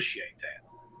will appreciate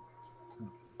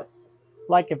that.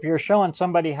 Like if you're showing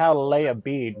somebody how to lay a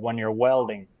bead when you're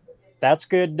welding, that's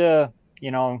good to,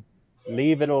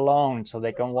 leave it alone so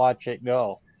they can watch it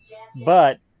go.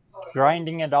 But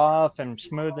grinding it off and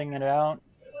smoothing it out,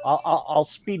 I'll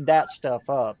speed that stuff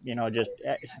up. Just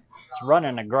it's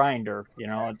running a grinder.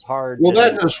 It's hard. Well,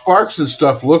 the sparks and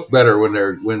stuff look better when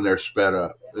they're sped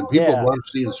up, and people love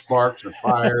seeing sparks and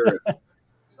fire.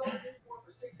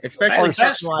 Especially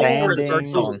something like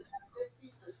standing.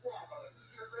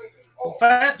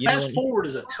 Fast forward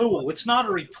is a tool. It's not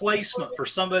a replacement for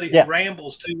somebody who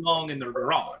rambles too long in their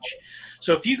garage.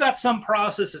 So if you got some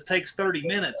process that takes 30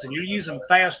 minutes and you're using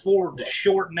fast forward to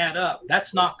shorten that up,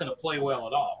 that's not going to play well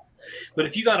at all. But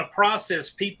if you got a process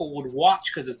people would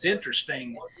watch because it's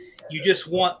interesting, you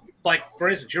just want, like, for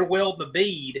instance, you're welding a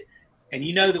bead and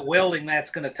you know that welding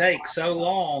that's going to take so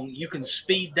long, you can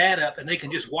speed that up and they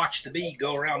can just watch the bead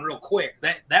go around real quick.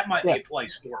 That might be a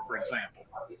place for it, for example.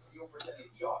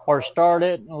 Or start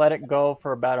it and let it go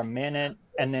for about a minute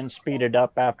and then speed it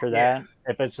up after that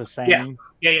if it's the same.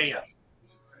 Yeah.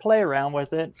 Play around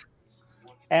with it.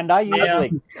 And I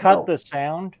usually cut the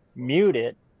sound, mute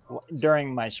it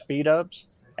during my speed ups,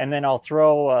 and then I'll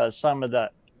throw some of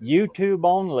the YouTube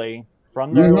only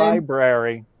from their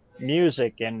library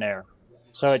music in there.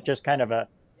 So it just kind of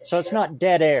so it's not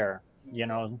dead air,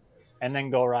 and then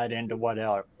go right into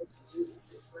whatever.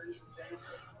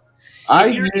 I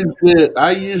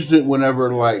used it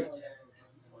whenever, like,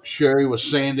 Sherry was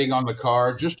sanding on the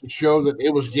car, just to show that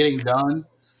it was getting done.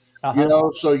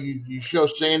 So you show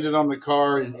sanding on the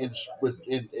car in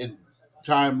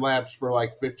time lapse for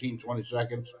like 15, 20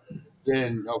 seconds.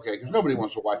 Then because nobody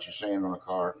wants to watch you sand on a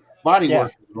car. Body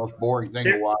work is the most boring thing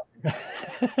to watch.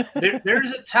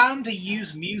 There's a time to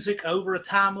use music over a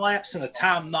time lapse and a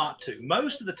time not to.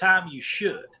 Most of the time you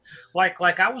should. Like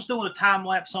I was doing a time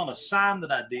lapse on a sign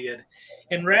that I did,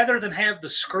 and rather than have the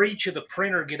screech of the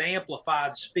printer get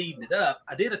amplified, speeding it up,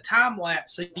 I did a time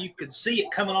lapse so you could see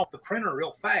it coming off the printer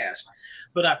real fast,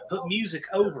 but I put music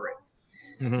over it.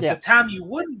 The time you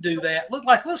wouldn't do that,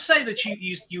 let's say that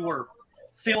you were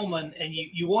filming and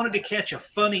you wanted to catch a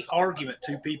funny argument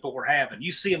two people were having.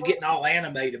 You see them getting all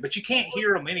animated, but you can't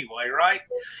hear them anyway, right?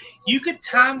 You could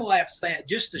time lapse that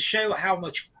just to show how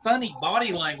much funny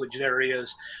body language there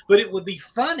is, but it would be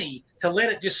funny to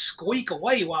let it just squeak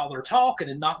away while they're talking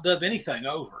and not dub anything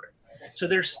over it. So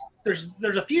there's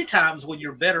a few times when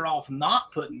you're better off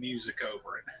not putting music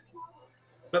over it,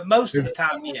 but most of the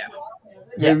time,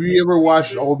 Have you ever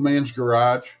watched Old Man's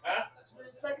Garage?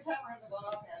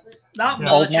 Not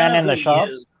much. Old Man in the Shop?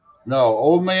 No,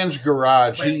 Old Man's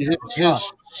Garage.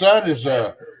 His son is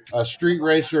a street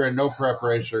racer and no prep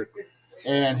racer,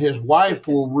 and his wife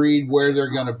will read where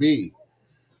they're going to be.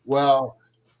 Well,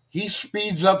 he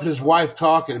speeds up his wife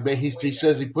talking. He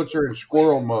says he puts her in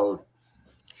squirrel mode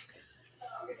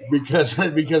because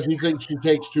he thinks she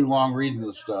takes too long reading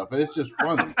the stuff. And it's just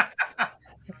funny.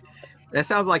 That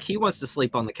sounds like he wants to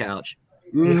sleep on the couch.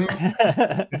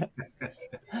 Mm-hmm.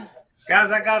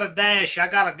 Guys, I got to dash. I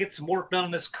got to get some work done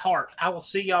on this cart. I will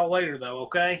see y'all later, though,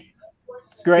 okay?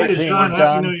 Great See you, seeing you, John.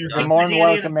 Happy New John. Year. You're more than Head in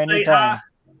welcome and say anytime. hi.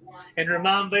 And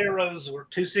remind BareRose we're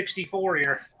 264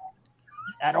 here.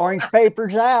 That orange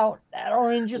paper's out. That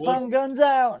orange thumb gun's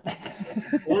out.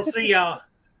 We'll see y'all.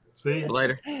 See you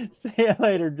later. See you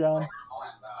later, John.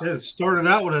 It started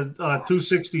out with a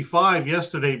 265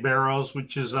 yesterday, BareRose,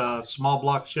 which is a small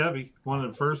block Chevy, one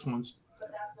of the first ones.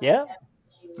 Yeah.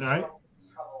 All right.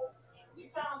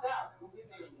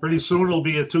 Pretty soon it'll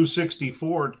be a 260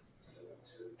 Ford.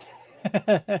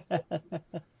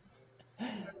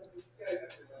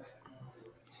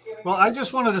 Well, I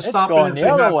just wanted to stop in going and the say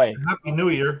other way. Happy New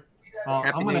Year. Happy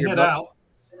I'm New going to Year, head bud. out.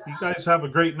 You guys have a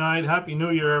great night. Happy New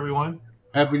Year, everyone.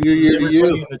 Happy New Year to Everybody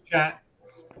you. in the chat.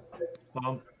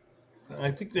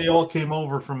 I think they all came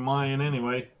over from mine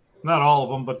anyway. Not all of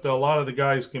them, but a lot of the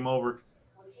guys came over.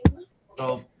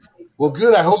 So, Well,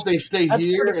 good. I hope they stay That's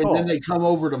here pretty and cool. then they come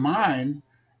over to mine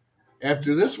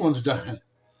after this one's done.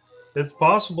 it's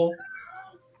possible.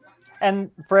 And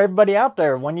for everybody out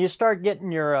there, when you start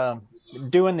getting your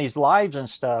doing these lives and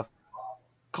stuff,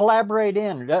 collaborate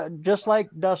in. Just like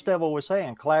Dust Devil was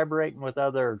saying, collaborating with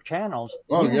other channels.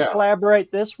 Oh, You can yeah. collaborate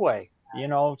this way, you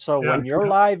know. So Yeah. when your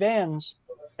live ends,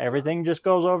 everything just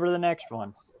goes over to the next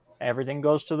one. Everything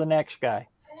goes to the next guy.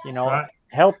 You know, Right.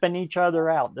 helping each other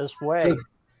out this way.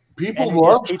 People And it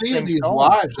love just keeps seeing things these going.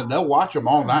 lives and they'll watch them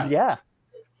all night. Yeah.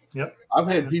 Yep. I've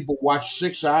had people watch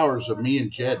 6 hours of me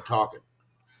and Jed talking.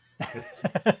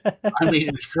 I mean,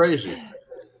 it's crazy.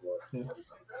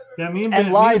 Yeah, me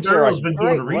and lives are a BareRose's been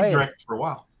doing a great way. redirect for a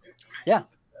while. Yeah.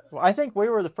 Well, I think we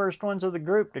were the first ones of the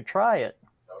group to try it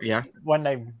Yeah. when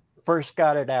they first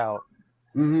got it out.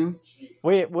 Mm-hmm.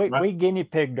 We guinea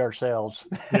pigged ourselves.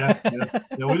 Yeah,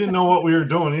 we didn't know what we were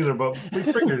doing either, but we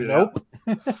figured it out.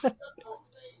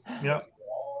 Yep.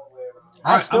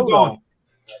 All right, I'm going.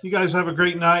 You guys have a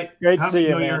great night. Great to Happy see you,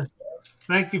 New man. Year.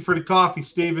 Thank you for the coffee,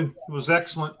 Stephen. It was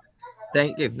excellent.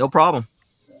 Thank you. No problem.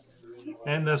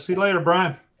 And see you later,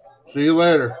 Brian. See you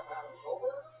later.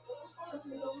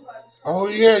 Oh,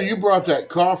 yeah, you brought that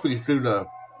coffee to the...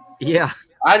 Yeah.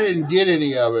 I didn't get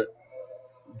any of it.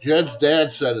 Jed's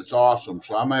dad said it's awesome,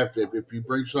 so I'm going to have to... If you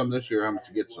bring some this year, I'm going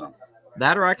to get some.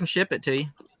 That or I can ship it to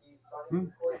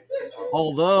you.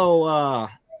 Although,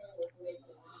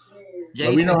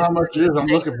 Jason, Let me know how much it is. I'm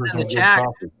looking for in some the good chat,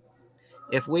 coffee.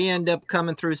 if we end up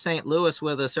coming through St. Louis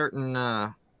with a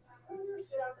certain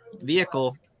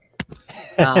vehicle,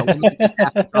 we might just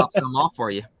have to drop some off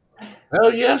for you.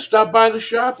 Hell yeah, stop by the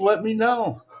shop. Let me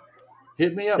know.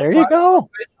 Hit me up. There you go. On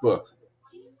Facebook.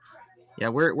 Yeah,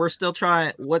 we're still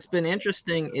trying. What's been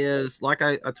interesting is, like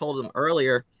I told them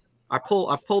earlier, I've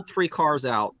pulled 3 cars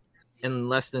out in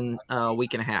less than a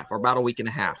week and a half, or about a week and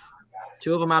a half.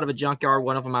 2 of them out of a junkyard,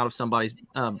 1 of them out of somebody's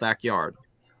backyard.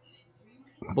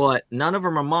 But none of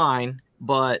them are mine.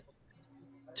 But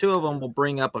 2 of them will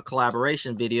bring up a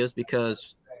collaboration videos,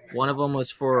 because one of them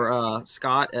was for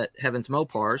Scott at Heaven's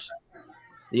Mopars.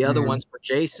 The other one's for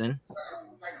Jason.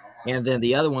 And then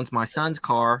the other one's my son's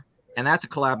car. And that's a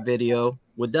collab video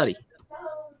with Duddy,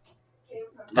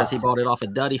 because he bought it off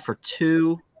of Duddy for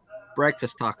 2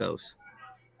 breakfast tacos.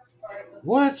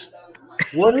 What?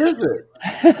 What is it?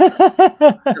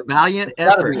 The Valiant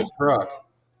It's gotta Effort. be a truck.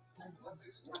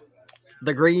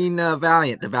 The green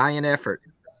Valiant. The Valiant Effort.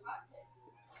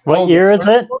 What year is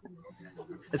it?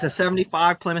 It's a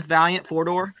 75 Plymouth Valiant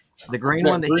 4-door. The green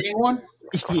That one. green one?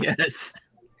 Yes.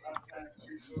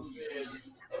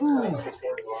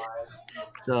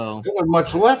 So There wasn't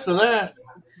much left of that.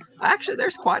 actually,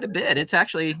 there's quite a bit. It's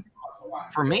actually,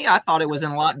 for me, I thought it was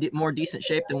in a lot more decent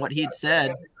shape than what he'd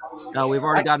said. We've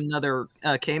already got another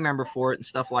K member for it and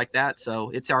stuff like that, so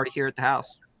it's already here at the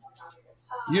house.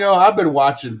 You know, I've been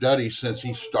watching Duddy since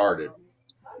he started.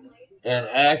 And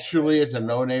actually, at the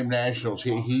No Name Nationals,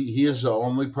 he is the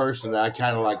only person that I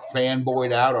kind of like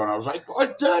fanboyed out on. I was like,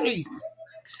 "What, Duddy?"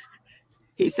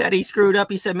 He said he screwed up.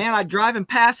 He said, "Man, I driving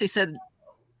past." He said,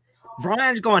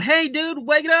 "Brian's going, hey, dude,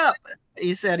 wake it up."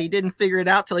 He said he didn't figure it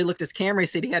out till he looked at his camera. He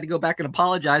said he had to go back and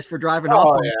apologize for driving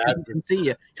off when he didn't see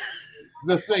you.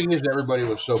 The thing is, everybody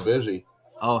was so busy.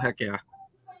 Oh, heck yeah.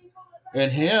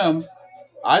 And him,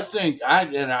 I think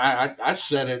I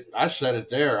said it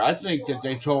there. I think that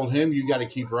they told him, you got to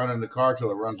keep running the car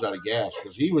till it runs out of gas,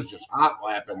 because he was just hot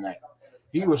lapping that.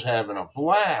 He was having a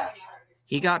blast.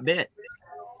 He got bit.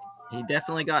 He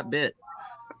definitely got bit.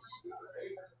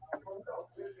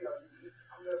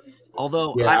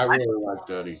 Although Yeah, I really like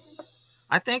Duddy.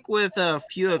 I think with a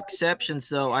few exceptions,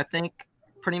 though, I think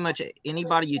pretty much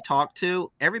anybody you talk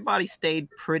to, everybody stayed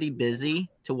pretty busy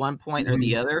to one point or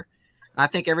the other. I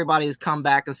think everybody has come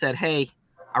back and said, hey,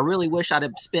 I really wish I'd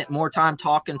have spent more time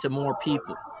talking to more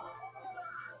people.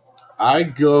 I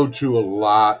go to a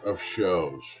lot of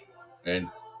shows and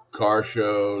car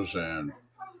shows and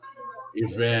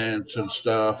events and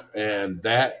stuff, and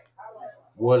that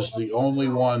was the only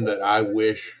one that I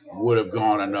wish would have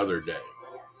gone another day.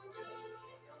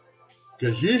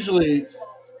 Because usually,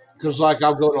 like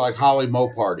I'll go to like Holly Mo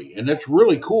Party, and it's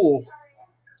really cool,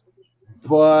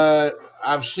 but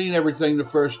I've seen everything the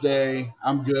first day.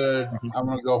 I'm good. I'm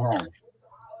going to go home.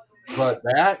 But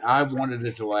that, I wanted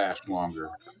it to last longer.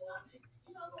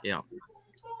 Yeah.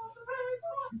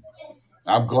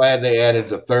 I'm glad they added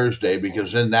the Thursday,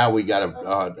 because then now we got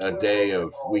a day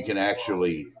of we can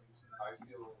actually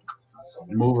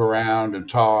move around and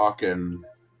talk, and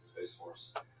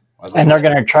they're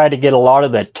going to try to get a lot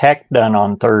of the tech done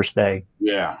on Thursday.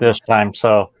 Yeah. This time,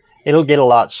 so it'll get a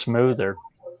lot smoother.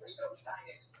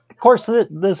 Of course,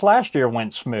 this last year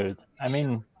went smooth. I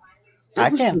mean,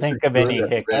 I can't think of any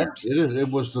hiccups.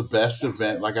 It was the best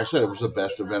event. Like I said, it was the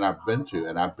best event I've been to,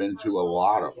 and I've been to a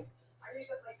lot of them.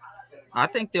 I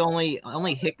think the only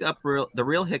hiccup, the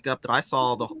real hiccup that I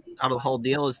saw out of the whole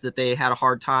deal is that they had a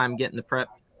hard time getting the prep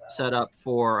set up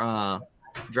for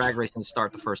drag racing to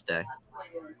start the first day.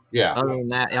 Yeah. Other than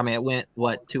that, I mean, it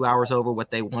went 2 hours over what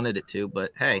they wanted it to,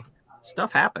 but hey,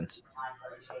 stuff happens.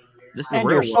 And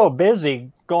you're so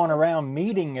busy going around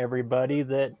meeting everybody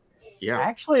that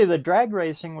actually the drag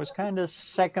racing was kind of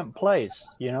second place.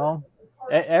 You know,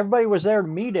 everybody was there to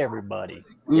meet everybody.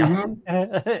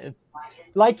 Mm-hmm.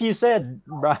 Like you said,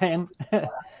 Brian,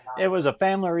 it was a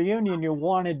family reunion you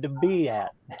wanted to be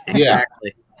at.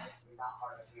 Exactly.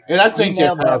 And I think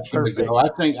that's how it's going to go. I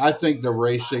think the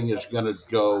racing is going to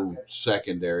go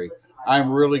secondary. I'm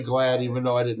really glad, even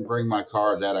though I didn't bring my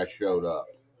car, that I showed up.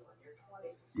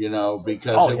 You know,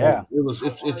 because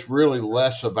it's really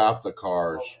less about the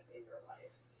cars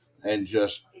and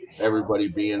just everybody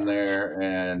being there.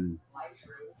 And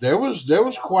there was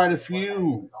quite a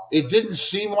few. It didn't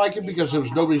seem like it because there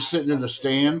was nobody sitting in the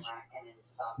stands,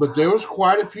 but there was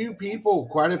quite a few people,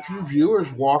 quite a few viewers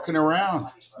walking around.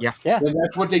 Yeah. And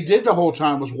that's what they did the whole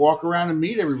time, was walk around and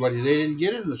meet everybody. They didn't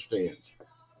get in the stands.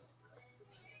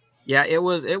 Yeah, it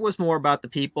was more about the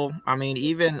people. I mean,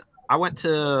 even I went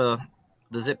to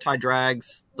the zip tie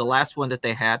drags, the last one that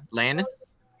they had, Landon.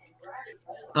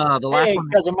 The last one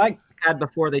they had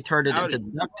before they turned it into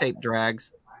duct tape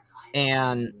drags,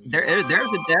 and there's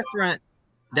a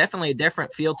definitely a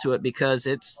different feel to it, because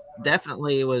it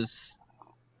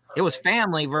was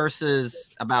family versus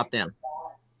about them.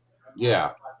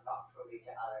 Yeah.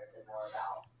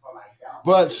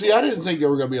 But see, I didn't think there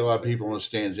were going to be a lot of people in the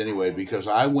stands anyway, because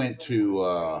I went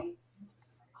to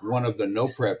one of the No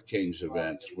Prep Kings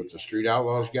events with the Street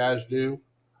Outlaws guys do.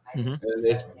 Mm-hmm.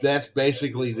 And that's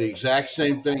basically the exact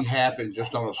same thing happened,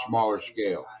 just on a smaller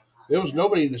scale. There was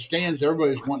nobody in the stands.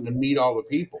 Everybody's wanting to meet all the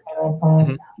people.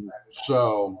 Mm-hmm.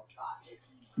 So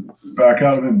back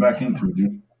out of it, back into it.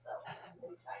 Dude.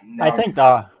 I think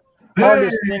the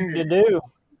hardest thing to do.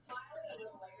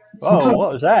 Oh,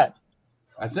 what was that?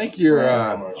 I think you're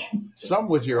something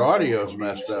with your audio's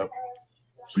messed up.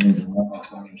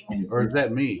 Or is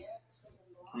that me?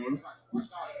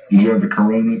 Did you have the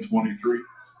Corona 23?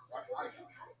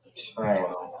 I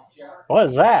don't know. What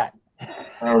is that?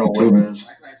 I don't know what it is.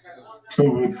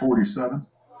 COVID 47.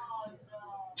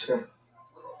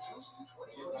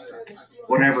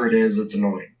 Whatever it is, it's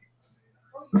annoying.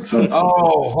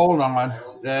 Oh, hold on.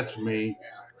 That's me.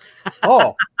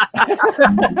 Oh. I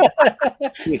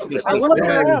looked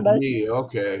around. Me.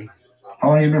 Okay.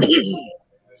 How long you been?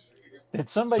 Did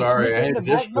somebody? Sorry, I had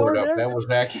Discord up. That was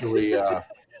actually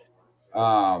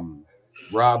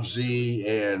Rob Z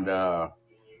and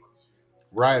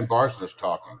Ryan Barsness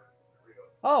talking.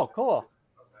 Oh, cool.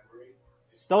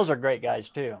 Those are great guys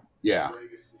too. Yeah.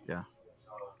 Yeah.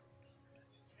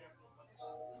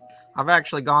 I've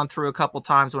actually gone through a couple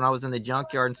times when I was in the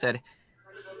junkyard and said,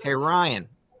 "Hey Ryan,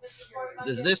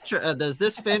 does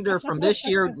this fender from this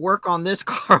year work on this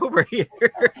car over here?"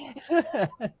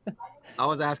 I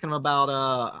was asking him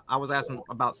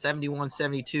about 71,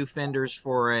 72 fenders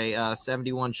for a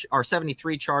 71 or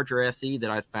 73 Charger SE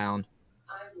that I found.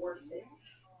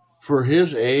 For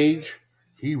his age,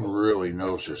 he really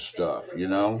knows his stuff, you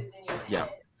know? Yeah.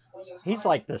 He's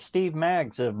like the Steve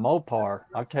Maggs of Mopar,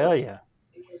 I'll tell you.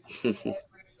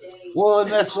 Well, and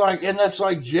that's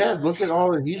like Jed. Look at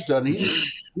all that he's done. He's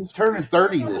turning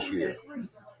 30 this year.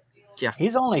 Yeah.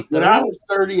 He's only 30. When I was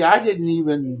 30, I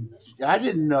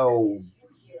didn't know.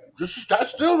 I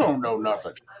still don't know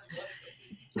nothing.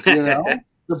 You know,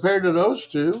 compared to those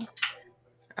two.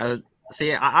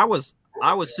 See, I was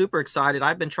I was super excited.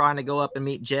 I've been trying to go up and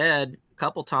meet Jed a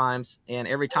couple times, and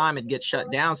every time it gets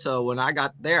shut down. So when I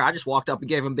got there, I just walked up and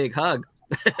gave him a big hug.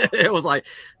 It was like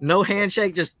no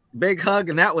handshake, just big hug,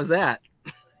 and that was that.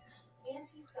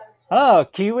 Oh,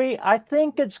 Kiwi, I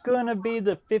think it's going to be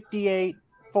the 58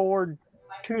 Ford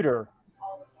Tudor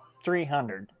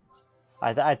 300.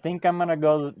 I think I'm going to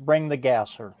go bring the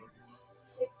gasser.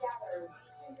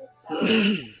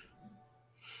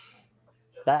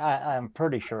 I'm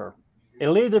pretty sure.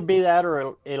 It'll either be that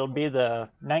or it'll be the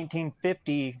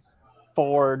 1950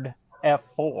 Ford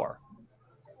F4.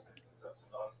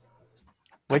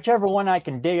 Whichever one I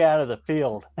can dig out of the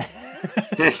field.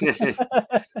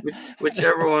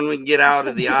 Whichever one we can get out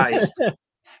of the ice.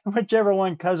 Whichever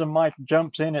one Cousin Mike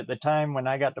jumps in at the time when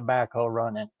I got the backhoe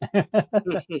running.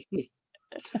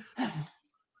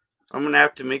 I'm going to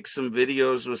have to make some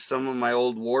videos with some of my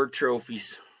old war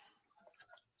trophies.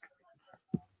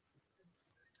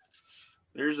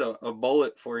 There's a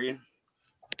bullet for you.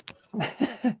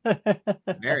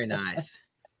 Very nice.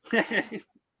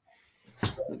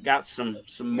 Got some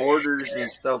mortars and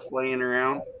stuff laying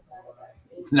around.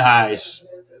 Nice.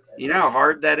 You know how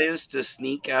hard that is to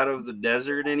sneak out of the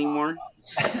desert anymore?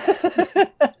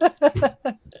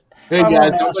 Hey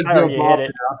guys, don't let Joe ball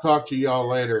it. I'll talk to y'all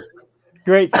later.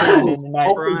 Great seeing you tonight.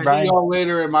 Hopefully see y'all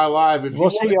later in my live. If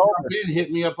we'll you want to jump in,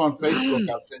 hit me up on Facebook.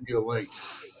 I'll send you a link.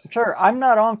 Sure. I'm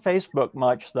not on Facebook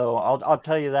much though. I'll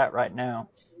tell you that right now.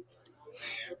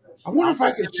 I wonder if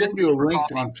I could send you a link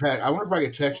on text. I wonder if I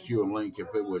could text you a link if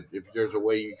there's a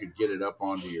way you could get it up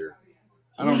onto your.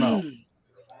 I don't know.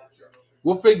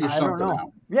 We'll figure something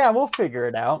out. Yeah, we'll figure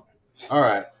it out. All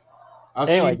right. I'll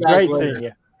see you guys later. Seeing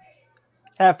you.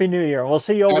 Happy New Year. We'll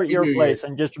see you over at your place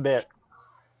in just a bit.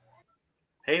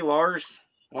 Hey, Lars,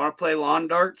 want to play lawn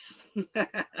darts?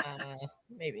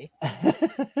 Maybe.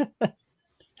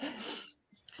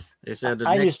 They said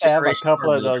I used to have a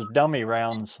couple of those dummy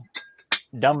rounds,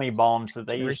 dummy bombs that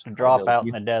they used to drop out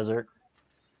in the desert.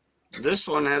 This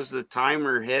one has the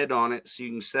timer head on it, so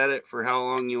you can set it for how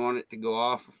long you want it to go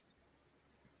off.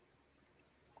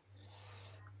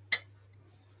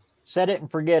 Set it and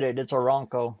forget it. It's a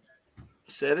Ronco.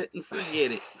 Set it and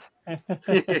forget it.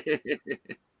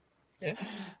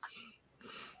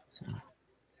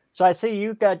 So I see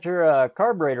you got your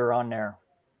carburetor on there.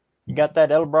 You got that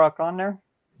Elbrock on there?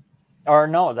 Or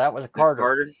no, that was a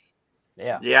Carter.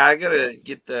 Yeah. Yeah, I gotta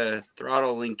get the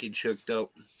throttle linkage hooked up.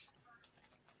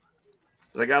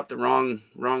 I got the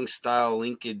wrong style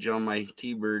linkage on my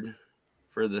T-Bird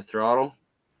for the throttle.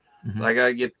 Mm-hmm. I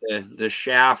gotta get the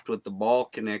shaft with the ball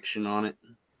connection on it.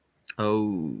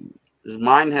 Oh.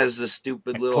 Mine has this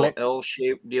stupid little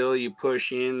L-shaped deal you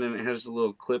push in, and it has a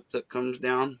little clip that comes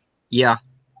down. Yeah.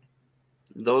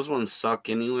 Those ones suck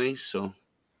anyway, so.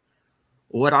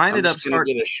 What I ended up going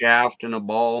to get a shaft and a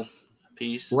ball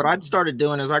piece. What I'd started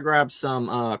doing is I grabbed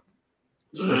some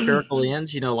spherical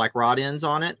ends, like rod ends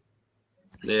on it.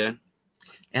 Yeah.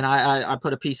 And I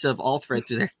put a piece of all thread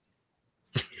through there.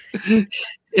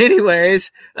 Anyways,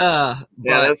 yeah,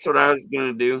 that's what I was going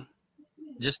to do.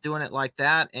 Just doing it like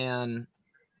that, and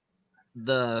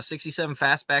the 67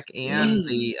 fastback and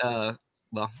the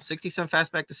 67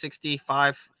 fastback, the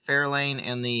 65 Fairlane,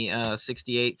 and the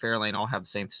 68 Fairlane all have the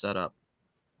same setup.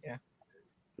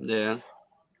 Yeah.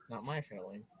 Not my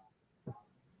Fairlane.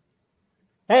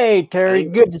 Hey, Terry.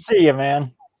 Good to see you,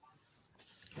 man.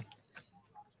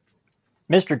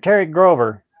 Mr. Terry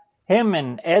Grover. Him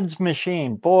and Ed's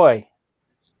Machine. Boy,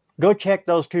 go check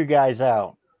those two guys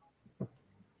out.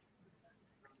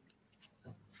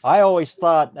 I always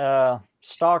thought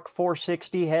stock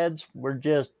 460 heads were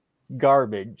just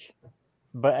garbage,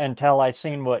 but until I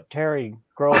seen what Terry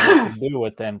Grover could do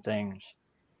with them things.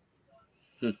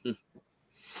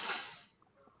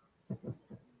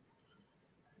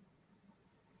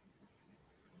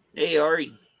 Hey,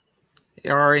 Ari. Hey,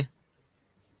 Ari.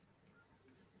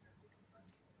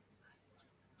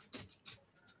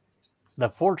 The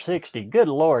 460, good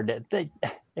Lord, if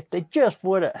they just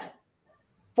would have,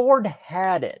 Ford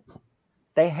had it.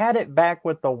 They had it back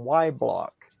with the Y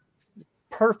block.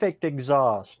 Perfect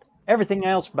exhaust. Everything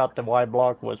else about the Y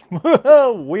block was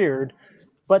weird,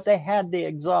 but they had the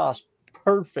exhaust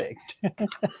perfect.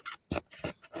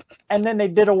 And then they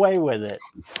did away with it.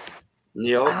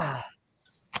 Yep.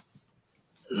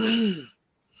 It's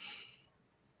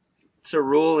a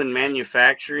rule in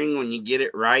manufacturing. When you get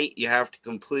it right, you have to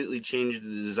completely change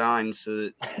the design so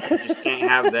that you just can't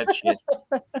have that shit.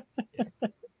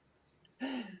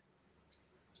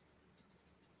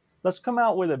 Let's come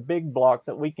out with a big block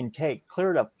that we can take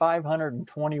clear to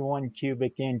 521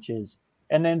 cubic inches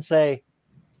and then say,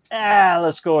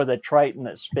 let's go with a Triton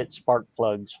that spits spark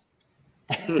plugs.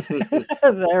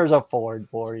 There's a Ford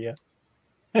for you.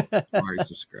 Already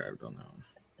subscribed on that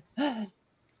one.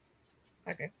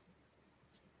 Okay.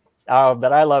 Oh,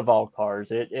 but I love all cars.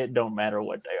 It don't matter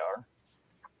what they are.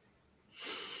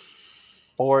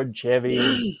 Ford,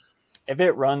 Chevy. If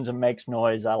it runs and makes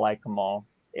noise, I like them all.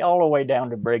 All the way down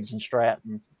to Briggs and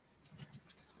Stratton.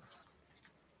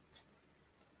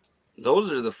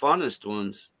 Those are the funnest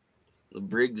ones. The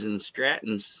Briggs and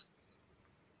Strattons.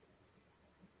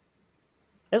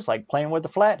 It's like playing with a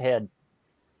flathead.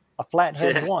 A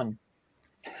flathead one.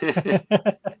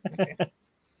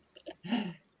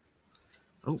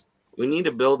 Oh, we need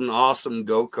to build an awesome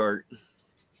go-kart.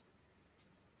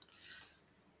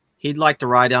 He'd like to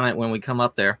ride on it when we come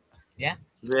up there. Yeah.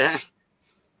 Yeah.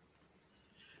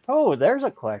 Oh, there's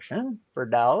a question for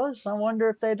Dallas. I wonder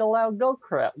if they'd allow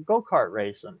go-kart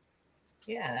racing.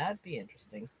 Yeah, that'd be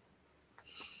interesting.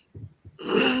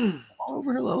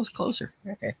 Over a little closer.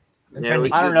 Okay. Yeah,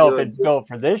 I don't know if it'd go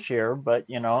for this year, but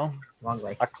you know, Long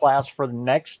way. a class for the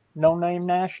next no-name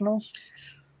nationals.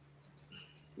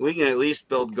 We can at least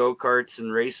build go-karts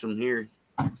and race them here.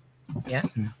 Yeah.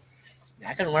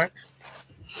 That can work.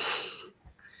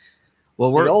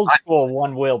 Well, The old school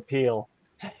one-wheel peel.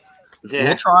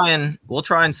 Yeah. We'll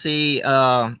try and see.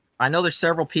 I know there's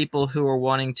several people who are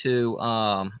wanting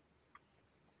to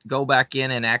go back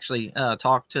in and actually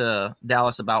talk to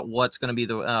Dallas about what's going to be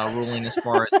the ruling as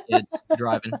far as kids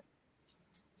driving.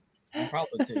 I'm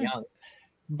probably too young.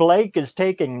 Blake is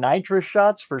taking nitrous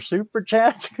shots for super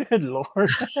chats. Good Lord.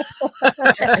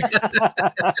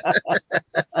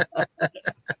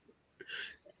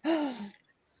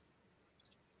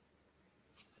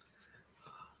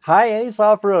 Hi, Ace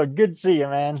Off-Road. Good to see you,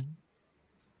 man.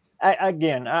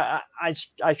 I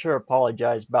sure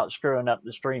apologize about screwing up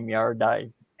the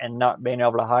StreamYard and not being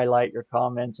able to highlight your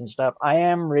comments and stuff. I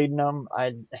am reading them.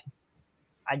 I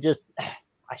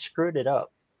screwed it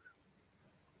up.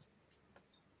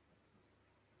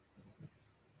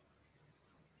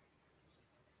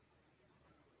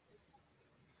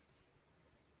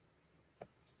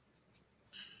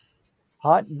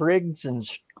 Hot Briggs and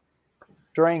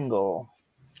Strangle.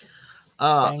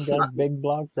 Vanguard big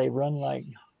block, they run like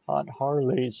hot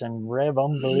Harleys and rev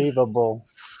unbelievable.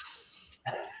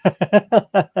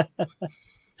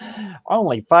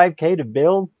 Only 5K to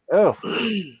build. Oh.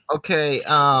 Okay.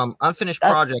 Unfinished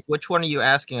project. Which one are you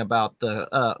asking about?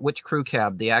 The which crew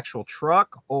cab? The actual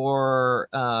truck or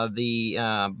the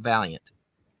Valiant?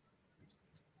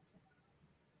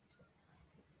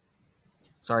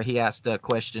 Sorry, he asked a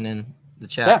question in the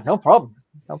chat. Yeah, no problem.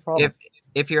 No problem.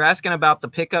 If you're asking about the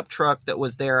pickup truck that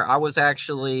was there, I was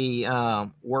actually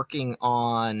working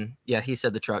on. Yeah, he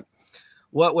said the truck.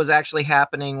 What was actually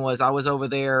happening was I was over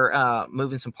there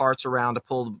moving some parts around to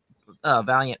pull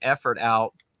Valiant Effort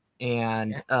out,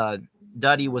 and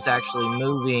Duddy was actually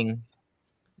moving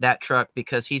that truck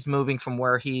because he's moving from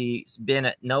where he's been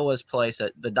at Noah's place,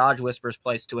 at the Dodge Whisperer's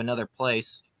place, to another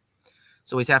place.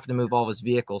 So he's having to move all of his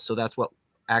vehicles. So that's what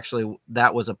actually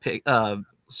that was a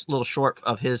little short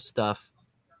of his stuff.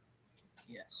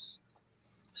 Yes.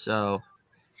 So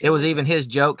it was even his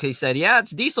joke. He said, "Yeah,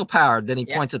 it's diesel powered." Then he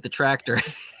points at the tractor.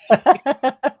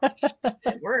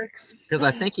 It works. Because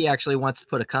I think he actually wants to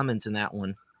put a Cummins in that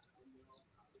one.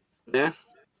 Yeah.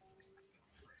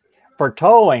 For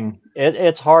towing,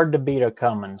 it's hard to beat a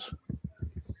Cummins.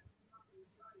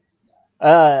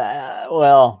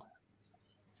 Well,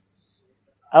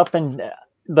 up in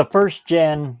the first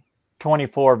gen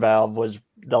 24 valve was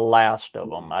the last of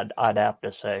them, I'd have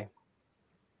to say.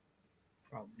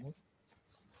 Probably.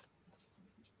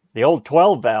 The old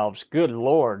 12 valves, good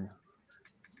Lord.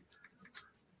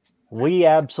 We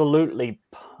absolutely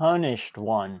punished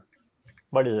one.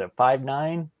 What is it,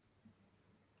 5.9?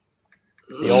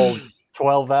 The old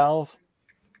 12 valve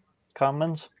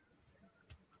Cummins.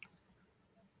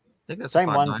 I think that's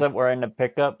same ones that were in the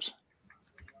pickups.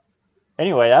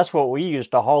 Anyway, that's what we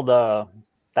used to haul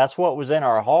that's what was in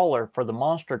our hauler for the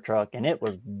monster truck, and it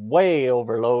was way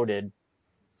overloaded.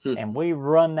 And we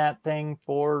run that thing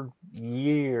for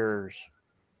years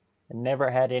and never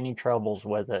had any troubles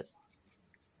with it.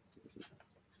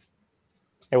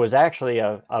 It was actually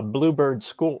a Bluebird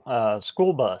school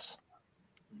bus.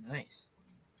 Nice.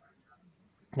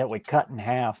 That we cut in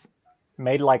half.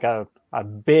 Made like a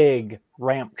big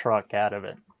ramp truck out of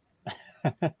it.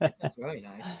 That's really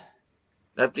nice.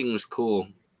 That thing was cool.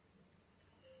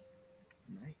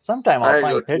 Nice. Sometime I'll I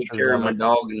find go take pictures care of of my it.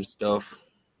 dog and stuff.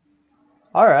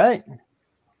 All right.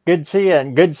 Good to see you,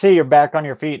 and good to see you're back on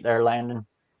your feet there, Landon.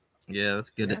 Yeah, that's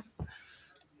good. Yeah.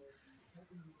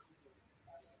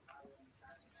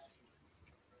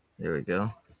 There we go.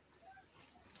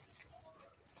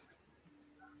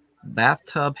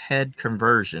 Bathtub head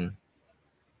conversion.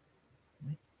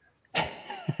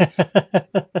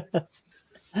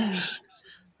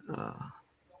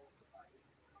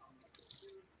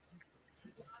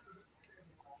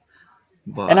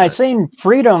 And I seen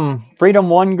Freedom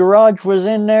 1 Garage was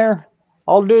in there.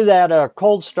 I'll do that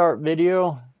cold start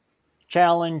video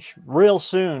challenge real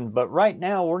soon. But right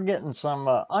now we're getting some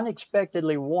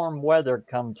unexpectedly warm weather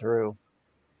come through.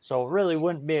 So it really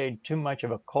wouldn't be too much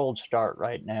of a cold start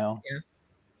right now. Yeah.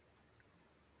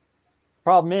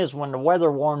 Problem is when the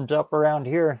weather warms up around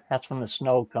here, that's when the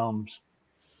snow comes.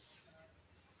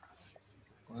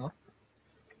 Well,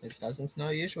 it doesn't snow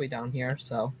usually down here,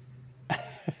 so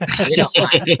we don't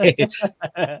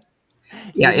mind.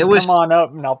 Yeah, it was. Come on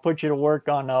up, and I'll put you to work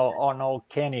on old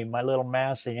Kenny, my little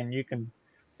Massey, and you can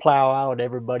plow out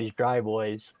everybody's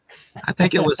driveways. I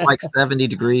think it was like 70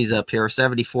 degrees up here,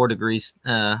 74 degrees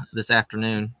this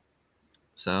afternoon.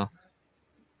 So.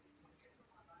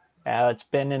 It's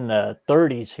been in the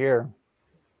 30s here.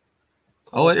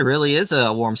 Oh, it really is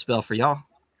a warm spell for y'all.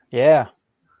 Yeah.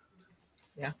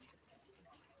 Yeah.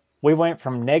 We went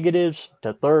from negatives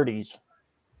to 30s.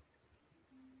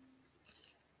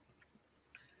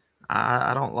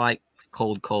 I don't like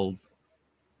cold.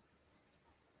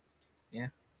 Yeah,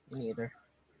 me neither.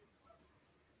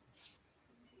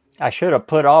 I should have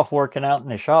put off working out in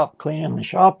the shop, cleaning the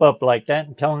shop up like that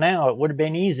until now. It would have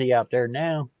been easy out there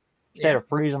now instead of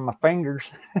freezing my fingers.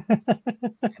 I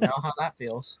know how that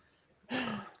feels.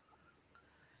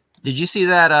 Did you see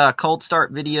that cold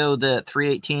start video that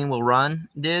 318 Will Run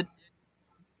did?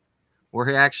 Where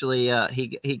he actually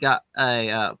he got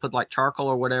a put like charcoal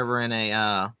or whatever in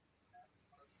a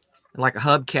like a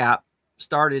hubcap,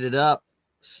 started it up,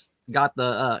 got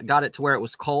it to where it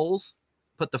was coals,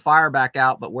 put the fire back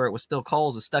out, but where it was still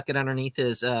coals, and stuck it underneath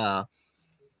his oil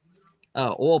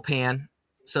pan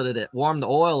so that it warmed the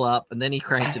oil up, and then he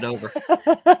cranked it over.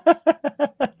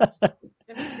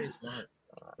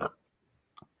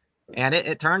 And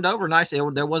it turned over nicely.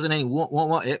 There wasn't any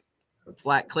it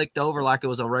flat clicked over like it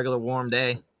was a regular warm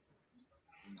day.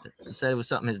 It said it was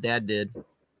something his dad did.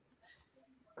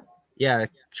 Yeah,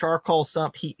 charcoal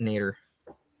sump heatinator.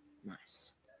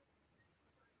 Nice.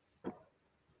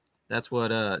 That's what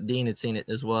Dean had seen it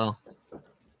as well.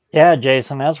 Yeah,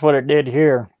 Jason, that's what it did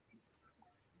here.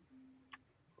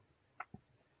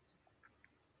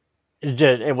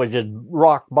 It was just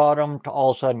rock bottom to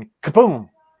all of a sudden, kaboom,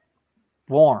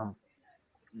 warm.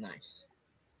 Nice.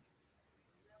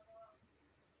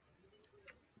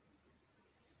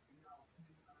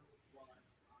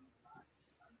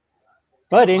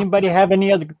 But anybody have any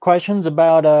other questions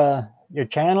about your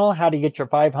channel? How to get your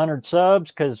 500 subs?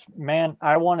 Because man,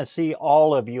 I want to see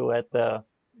all of you at the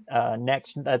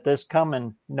this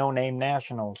coming No Name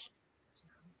Nationals.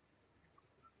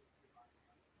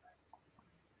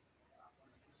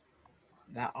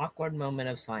 That awkward moment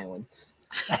of silence.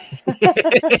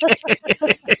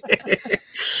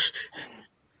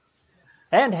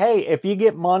 And hey, if you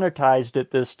get monetized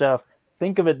at this stuff,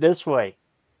 think of it this way.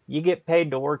 You get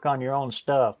paid to work on your own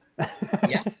stuff.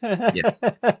 Yeah. Yeah.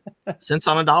 Cents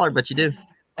on a dollar, but you do.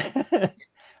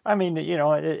 I mean, you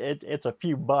know, it's a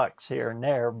few bucks here and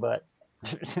there, but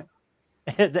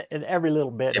every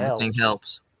little bit Everything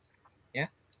helps. Yeah.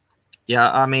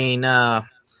 Yeah, I mean,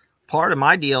 part of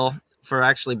my deal for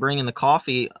actually bringing the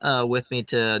coffee with me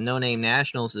to No Name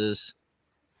Nationals is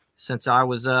since I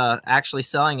was actually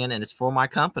selling it and it's for my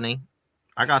company,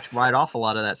 I got to write off a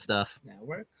lot of that stuff. That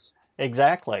works.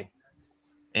 Exactly.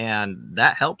 And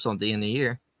that helps on the end of the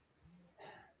year.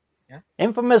 Yeah.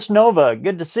 Infamous Nova,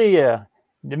 good to see you.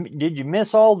 Did you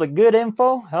miss all the good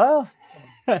info? Huh?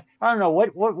 I don't know.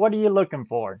 What are you looking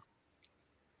for?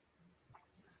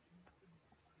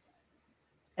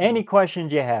 Any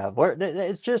questions you have?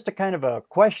 It's just a kind of a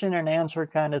question and answer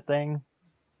kind of thing.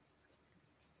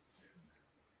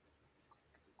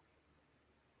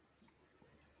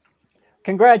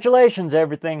 Congratulations,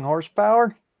 Everything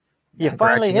Horsepower. You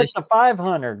finally hit the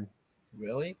 500.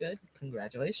 Really good.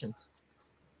 Congratulations.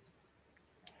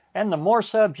 And the more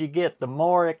subs you get, the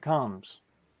more it comes.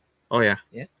 Oh, yeah.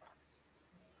 Yeah.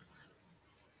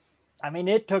 I mean,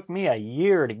 it took me a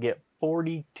year to get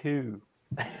 42.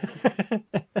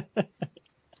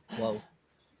 Whoa.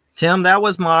 Tim, that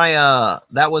was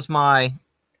my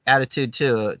attitude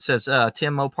too. It says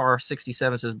Tim Mopar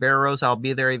 67 says BareRose, I'll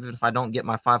be there even if I don't get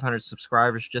my 500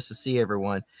 subscribers just to see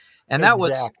everyone. And that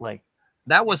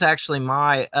was actually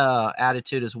my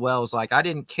attitude as well. It's like I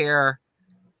didn't care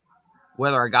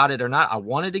whether I got it or not. I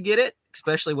wanted to get it,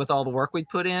 especially with all the work we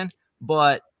put in,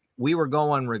 but we were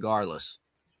going regardless.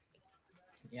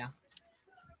 Yeah.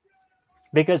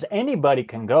 Because anybody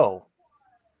can go.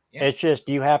 Yeah. It's just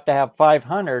you have to have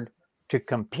 500 to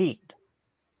compete.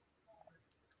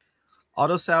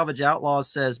 Auto Salvage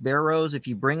Outlaws says, BareRose, if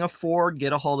you bring a Ford,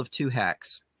 get a hold of Two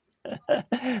Hacks.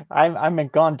 I'm in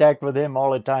contact with him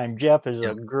all the time. Jeff is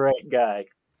a great guy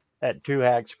at Two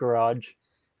Hacks Garage.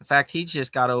 In fact, he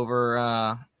just got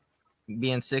over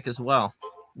being sick as well.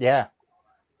 Yeah.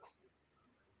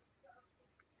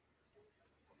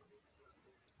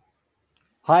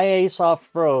 High Ace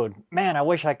Off-Road. Man, I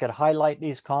wish I could highlight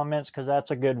these comments because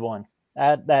that's a good one.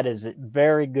 That is a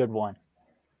very good one.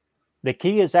 The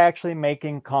key is actually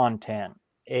making content.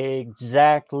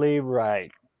 Exactly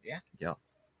right. Yeah. Yep.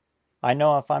 I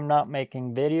know if I'm not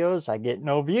making videos, I get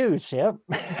no views. Yep.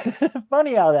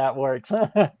 Funny how that works.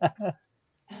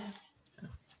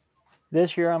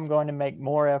 This year, I'm going to make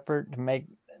more effort to make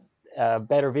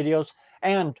better videos.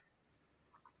 And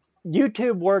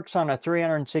YouTube works on a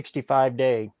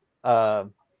 365-day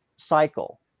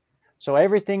cycle. So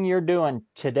everything you're doing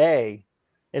today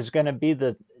is going to be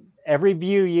every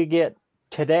view you get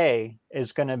today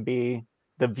is going to be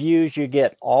the views you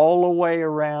get all the way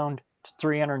around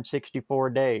 364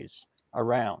 days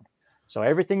around. So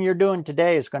everything you're doing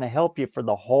today is going to help you for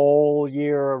the whole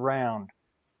year around.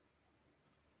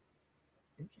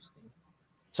 Interesting.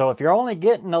 So if you're only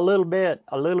getting a little bit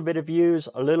of views,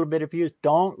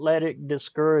 don't let it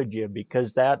discourage you,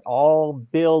 because that all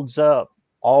builds up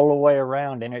all the way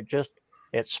around, and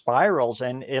it spirals,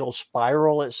 and it'll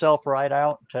spiral itself right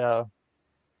out to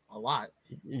a lot.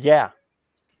 Yeah.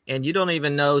 And you don't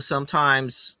even know,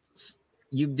 sometimes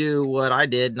you do what I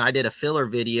did, and I did a filler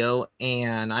video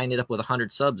and I ended up with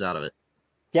 100 subs out of it.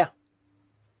 Yeah.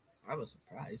 I was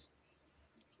surprised.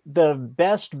 The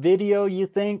best video you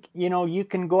think, you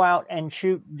can go out and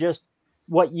shoot just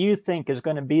what you think is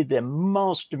going to be the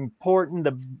most important.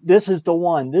 This is the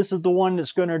one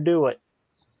that's going to do it.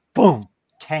 Boom,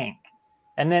 tank.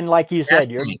 And then, like you said,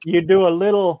 you do a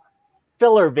little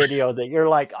filler video that you're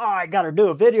like, oh, I got to do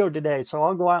a video today, so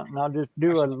I'll go out and I'll just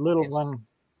do a little one.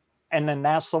 And then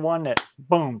that's the one that,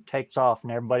 boom, takes off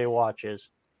and everybody watches.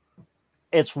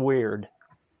 It's weird.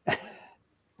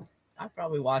 I'd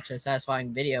probably watch a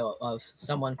satisfying video of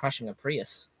someone crushing a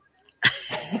Prius.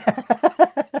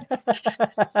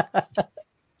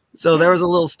 So there was a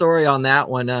little story on that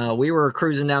one. We were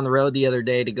cruising down the road the other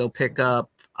day to go pick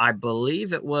up, I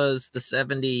believe it was the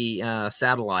 70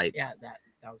 Satellite. Yeah, that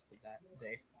was that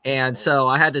day. And so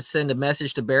I had to send a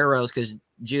message to BareRose because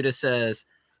Judah says,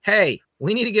 hey,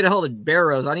 we need to get a hold of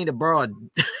BareRose. I need to borrow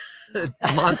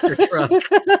a monster truck.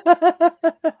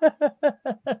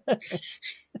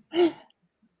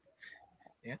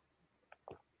 Yeah.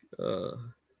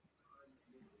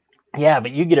 Yeah,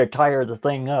 but you get to tire the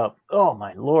thing up. Oh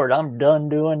my Lord, I'm done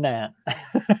doing that.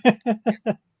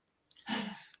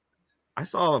 I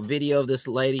saw a video of this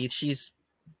lady. She's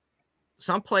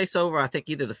someplace over, I think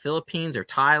either the Philippines or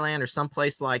Thailand or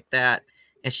someplace like that.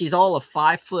 And she's all a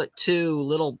 5'2"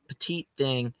 little petite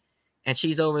thing. And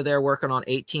she's over there working on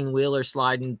 18-wheeler,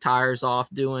 sliding tires off,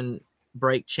 doing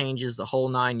brake changes, the whole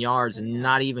 9 yards, and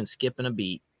not even skipping a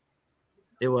beat.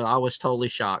 I was totally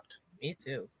shocked. Me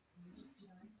too.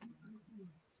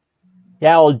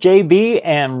 Yeah, well, JB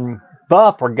and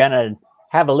Buff are going to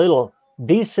have a little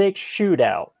D6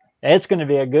 shootout. It's going to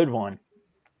be a good one.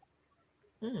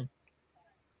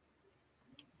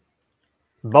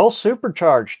 Both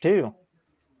supercharged too.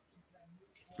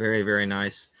 Very, very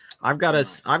nice. I've got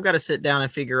to sit down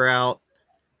and figure out.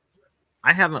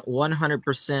 I haven't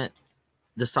 100%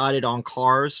 decided on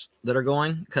cars that are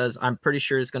going, because I'm pretty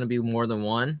sure it's going to be more than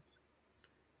one.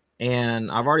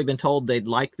 And I've already been told they'd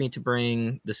like me to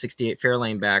bring the 68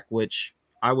 Fairlane back, which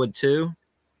I would too,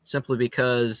 simply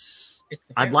because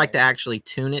I'd like to actually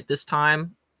tune it this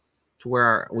time to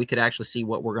where we could actually see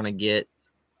what we're going to get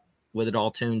with it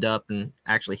all tuned up and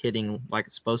actually hitting like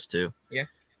it's supposed to. Yeah.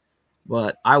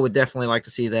 But I would definitely like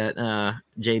to see that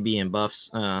JB and Buff's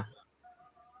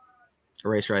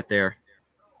race right there.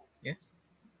 Yeah.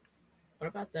 What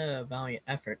about the valiant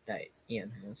effort that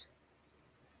Ian has?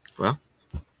 Well,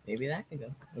 maybe that can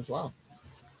go as well.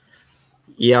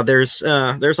 Yeah, there's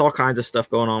all kinds of stuff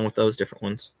going on with those different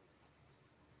ones.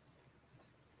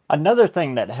 Another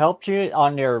thing that helped you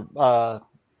on your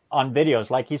on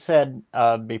videos, like you said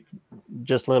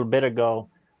just a little bit ago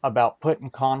about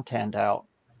putting content out.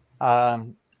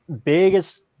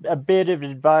 Biggest bit of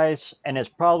advice, and it's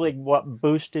probably what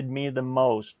boosted me the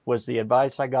most, was the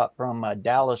advice I got from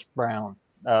Dallas Brown,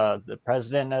 the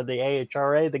president of the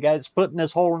AHRA, the guy that's putting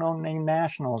this whole no-name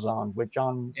nationals on with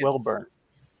John Wilburn.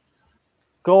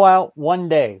 Go out one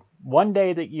day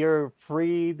that you're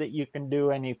free, that you can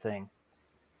do anything,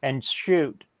 and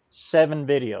shoot 7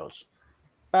 videos.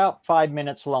 about 5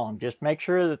 minutes long. Just make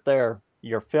sure that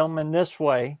you're filming this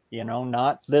way, you know,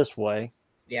 not this way.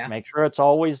 Yeah. Make sure it's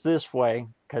always this way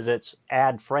because it's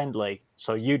ad friendly.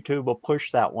 So YouTube will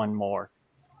push that one more.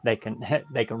 They can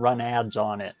run ads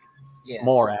on it, Yes.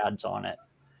 more ads on it.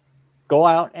 Go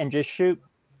out and just shoot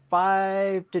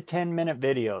 5 to 10 minute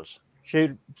videos.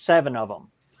 Shoot 7 of them.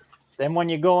 Then when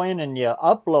you go in and you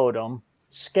upload them,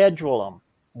 schedule them.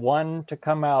 One to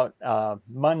come out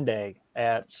Monday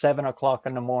at 7 o'clock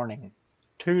in the morning,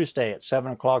 Tuesday at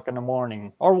 7 o'clock in the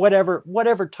morning, or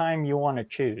whatever time you want to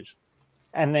choose.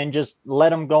 And then just let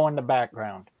them go in the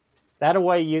background. That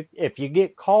way, if you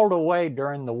get called away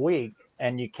during the week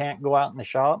and you can't go out in the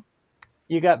shop,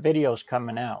 you got videos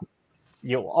coming out.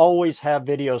 You'll always have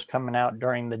videos coming out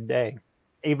during the day,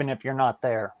 even if you're not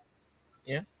there.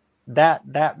 Yeah. That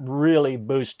really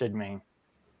boosted me.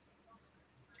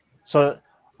 So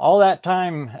all that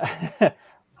time,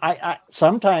 I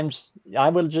sometimes I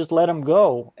would just let them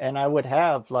go, and I would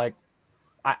have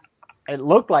it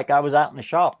looked like I was out in the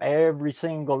shop every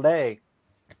single day,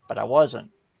 but I wasn't.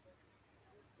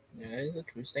 That is a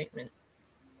true statement.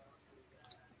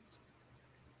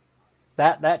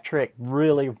 That trick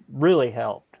really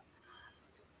helped.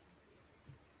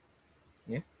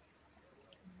 Yeah.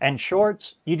 And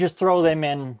shorts, you just throw them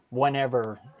in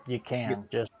whenever you can.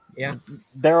 Just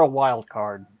they're a wild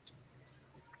card.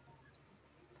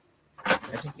 I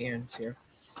think Ian's here.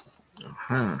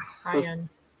 Huh. Hi, Ian.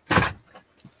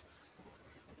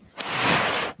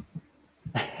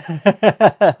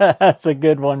 That's a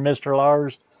good one, Mr.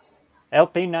 Lars.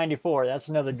 LP94, that's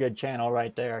another good channel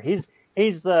right there. He's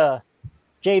the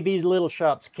JB's Little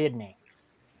Shop's kidney.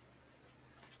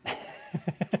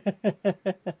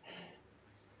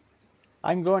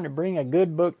 I'm going to bring a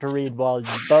good book to read while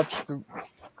Buff's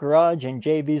Garage and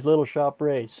JB's Little Shop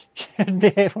race. Should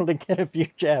be able to get a few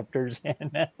chapters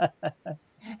in.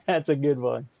 That's a good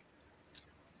one.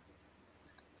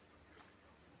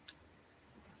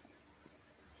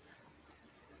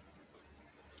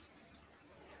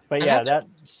 But yeah, that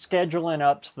scheduling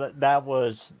ups, that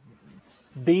was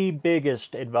the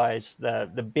biggest advice,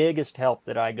 the biggest help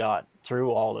that I got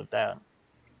through all of that.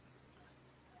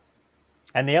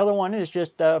 And the other one is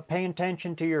just paying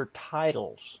attention to your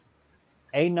titles.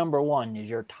 Number 1 is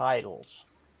your titles.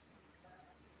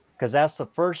 Because that's the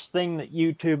first thing that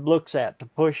YouTube looks at to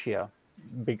push you.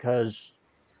 Because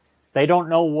they don't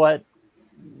know what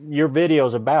your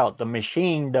video's about. The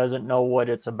machine doesn't know what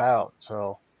it's about.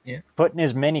 So putting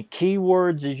as many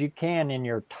keywords as you can in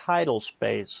your title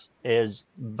space is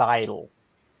vital.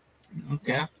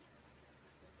 Okay.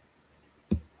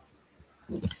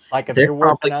 Like if you're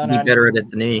working on be better at it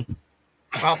than me.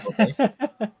 Probably.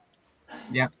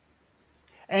 Yeah.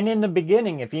 And in the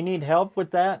beginning, if you need help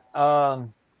with that,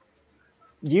 YouTube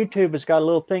has got a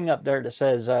little thing up there that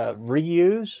says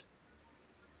reuse.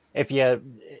 If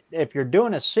you're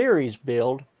doing a series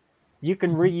build, you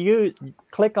can reuse.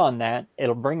 Click on that;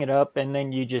 it'll bring it up, and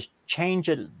then you just change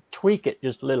it, tweak it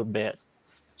just a little bit.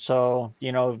 So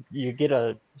you get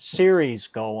a series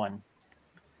going.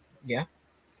 Yeah.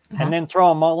 And then throw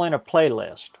them all in a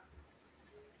playlist.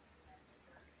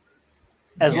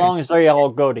 As long as they all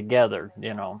go together,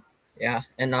 Yeah,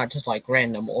 and not just like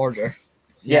random order.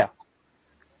 Yeah.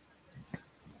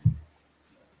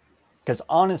 Because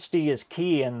honesty is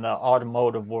key in the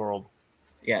automotive world.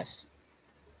 Yes.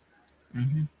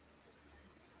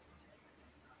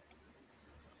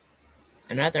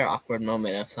 Another awkward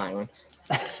moment of silence.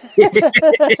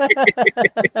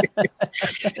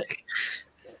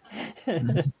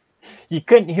 You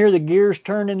couldn't hear the gears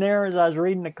turning there as I was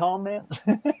reading the comments.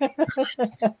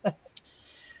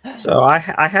 So I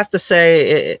have to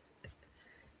say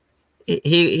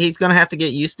he's going to have to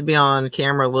get used to be on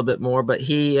camera a little bit more, but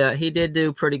he did do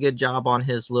a pretty good job on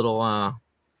his little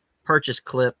purchase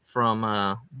clip from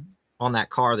on that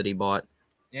car that he bought.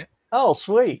 Yeah. Oh,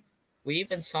 sweet. We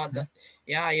even saw that.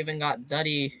 Yeah, I even got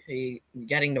Duddy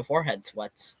getting the forehead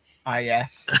sweats.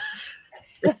 Yes.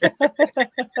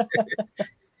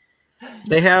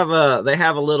 They have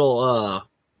a little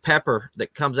pepper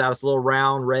that comes out. It's a little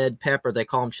round red pepper. They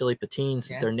call them chili patines.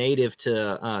 Yeah. They're native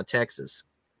to Texas,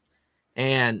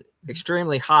 and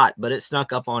extremely hot, but it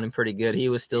snuck up on him pretty good. He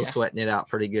was still sweating it out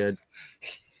pretty good.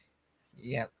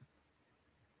 Yep.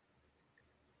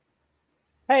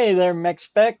 Hey there,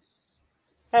 MechSpec.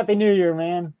 Happy New Year,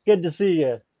 man. Good to see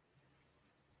you.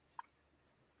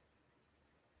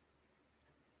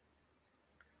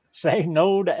 Say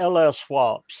no to LS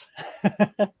swaps.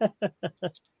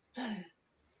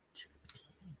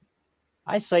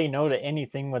 I say no to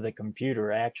anything with a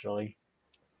computer, actually.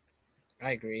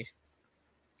 I agree.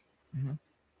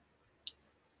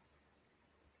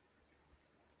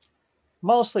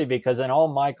 Mostly because in all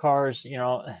my cars, you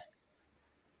know,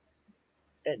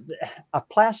 a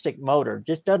plastic motor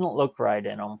just doesn't look right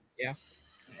in them. Yeah.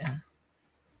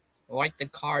 Like the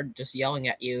car just yelling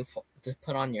at you to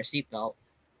put on your seatbelt.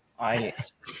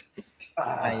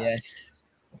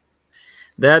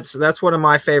 That's one of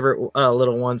my favorite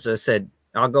little ones. I said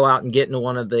I'll go out and get into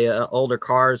one of the older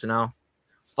cars, and I'll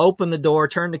open the door,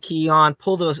 turn the key on,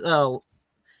 pull the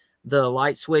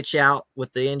light switch out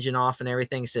with the engine off and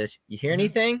everything. It says, "You hear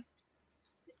anything?"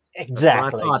 Exactly.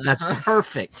 That's what I thought. That's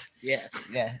perfect. Yes.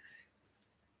 Yeah.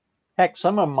 Heck,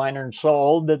 some of mine are so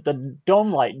old that the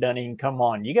dome light doesn't even come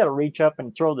on. You got to reach up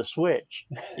and throw the switch.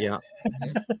 Yeah.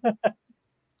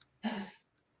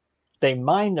 They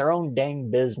mind their own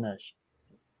dang business.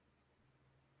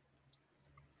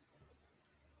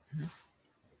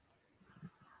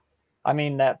 I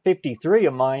mean, that 53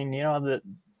 of mine, you know,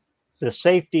 the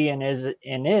safety in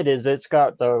it is it's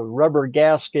got the rubber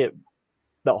gasket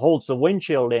that holds the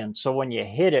windshield in. So when you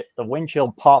hit it, the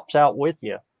windshield pops out with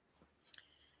you.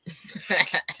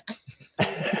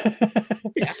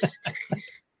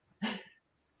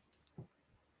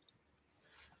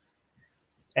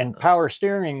 And power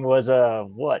steering was a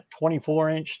what,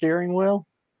 24-inch steering wheel?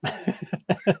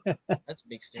 That's a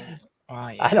big steering wheel.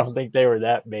 I don't think they were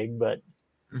that big, but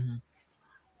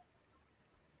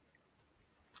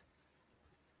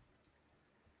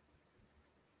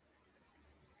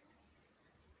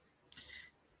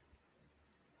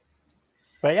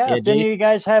But yeah, if any of you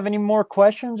guys have any more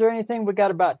questions or anything, we got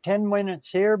about 10 minutes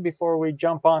here before we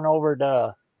jump on over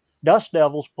to Dust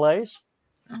Devil's place.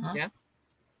 Yeah.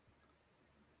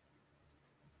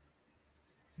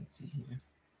 Let's see here.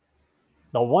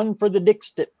 The one for the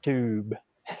dipstick tube.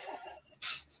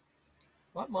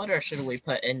 What motor should we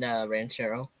put in the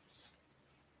Ranchero?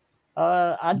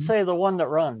 I'd say the one that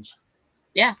runs.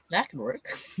 Yeah, that could work.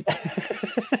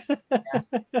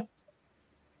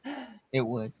 It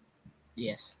would.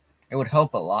 Yes. It would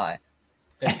help a lot.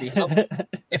 It'd be helpful.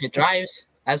 If it drives,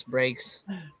 has brakes,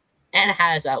 and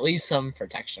has at least some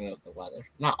protection of the weather.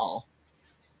 Not all.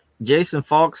 Jason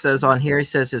Falk says on here, he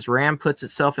says his Ram puts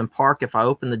itself in park if I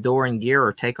open the door in gear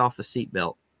or take off a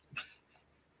seatbelt.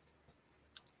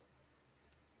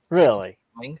 Really?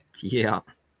 Yeah.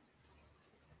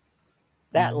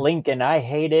 That Lincoln, I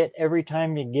hate it. Every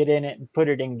time you get in it and put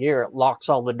it in gear, it locks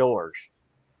all the doors.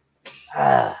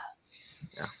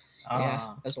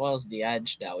 Yeah, as well as the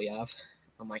Edge that we have.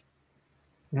 I'm like,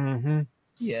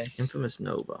 yeah, infamous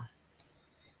Nova.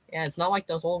 Yeah, it's not like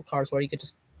those old cars where you could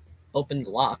just open the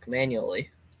lock manually.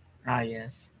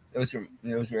 Yes. Those were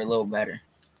a little better.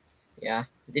 Yeah,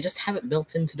 they just have it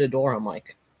built into the door. I'm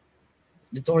like,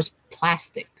 the door's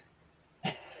plastic.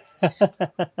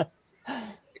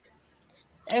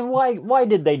 And why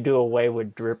did they do away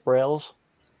with drip rails?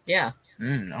 Yeah.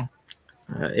 No.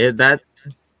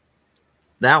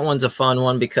 That one's a fun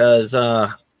one because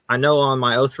I know on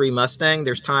my 03 Mustang,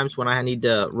 there's times when I need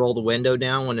to roll the window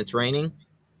down when it's raining.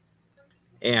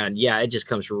 And yeah, it just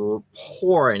comes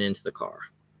pouring into the car.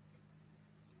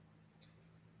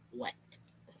 Wet.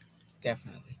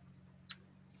 Definitely.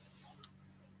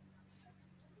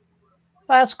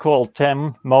 That's cool,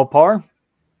 Tim Mopar.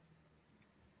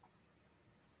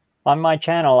 On my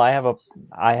channel, I have a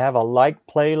like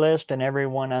playlist, and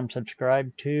everyone I'm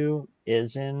subscribed to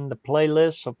is in the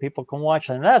playlist, so people can watch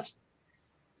them. That's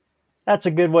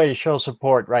a good way to show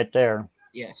support right there.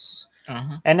 Yes.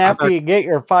 And after you get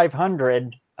your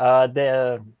 500,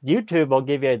 the YouTube will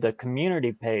give you the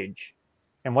community page,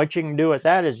 and what you can do with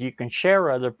that is you can share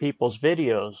other people's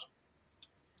videos.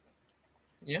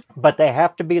 Yeah. But they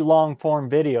have to be long form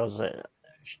videos.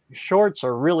 Shorts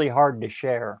are really hard to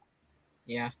share.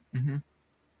 Yeah.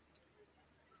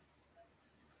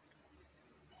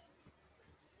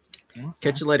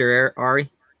 Catch you later, Ari.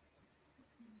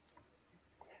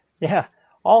 Yeah,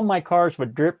 all my cars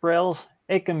with drip rails,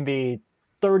 it can be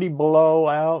 30 below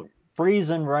out,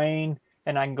 freezing rain,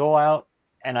 and I can go out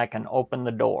and I can open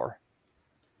the door.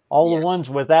 All the ones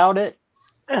without it,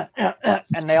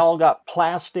 and they all got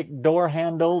plastic door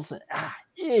handles.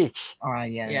 It's got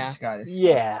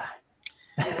yeah.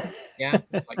 Yeah.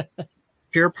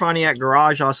 Pure Pontiac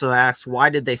Garage also asks, why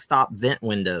did they stop vent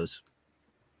windows?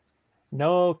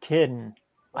 No kidding.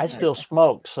 I still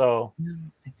smoke, so.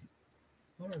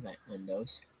 What are vent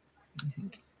windows?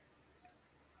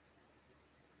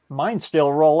 Mine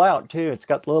still roll out too. It's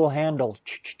got the little handle.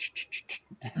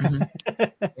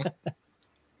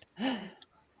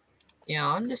 Yeah,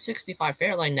 on the 65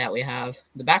 Fairlane that we have,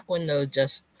 the back window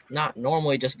just not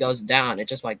normally just goes down. It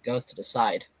just like goes to the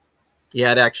side.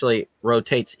 Yeah, it actually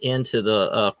rotates into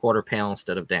the quarter panel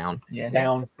instead of down. Yeah.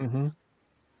 Down.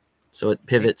 So it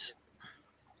pivots.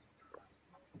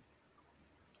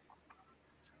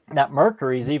 that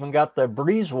Mercury's even got the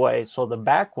breezeway, so the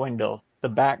back window, the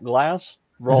back glass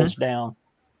rolls down.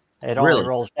 It only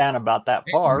rolls down about that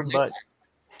far, but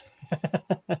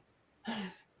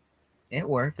it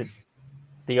works.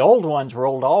 The old ones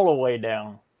rolled all the way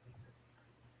down.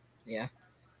 Yeah.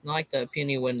 Not like the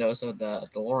peony windows of the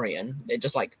DeLorean. They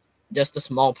just a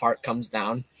small part comes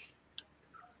down.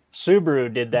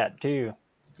 Subaru did that too.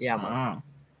 Yeah, man.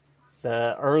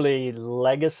 The early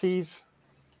Legacies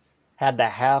had the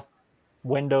half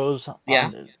windows.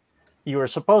 Yeah. You were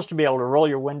supposed to be able to roll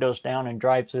your windows down and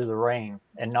drive through the rain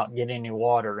and not get any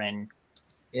water in.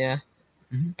 Yeah.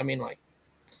 I mean, like,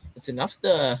 it's enough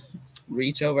to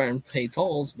reach over and pay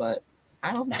tolls, but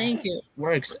I don't think it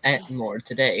works anymore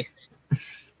today.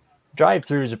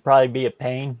 Drive-throughs would probably be a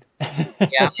pain.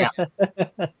 Yeah.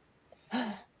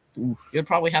 You'd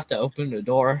probably have to open the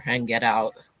door and get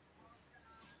out.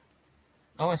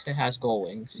 Unless it has gull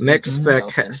wings. Mix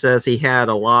Spec says he had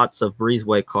lots of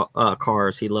breezeway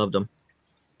cars. He loved them.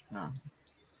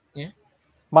 Yeah.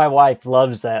 My wife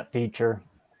loves that feature.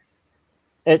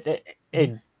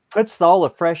 It puts all the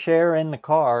fresh air in the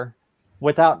car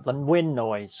without the wind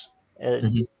noise.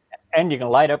 And you can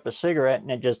light up a cigarette and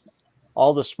it just,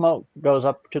 all the smoke goes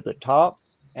up to the top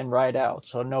and right out.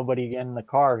 So nobody in the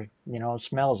car,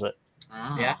 smells it.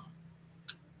 Yeah.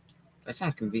 That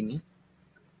sounds convenient.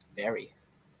 Very.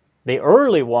 The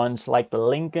early ones, like the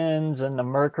Lincolns and the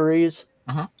Mercurys,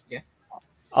 yeah,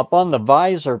 up on the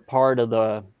visor part of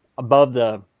above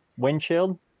the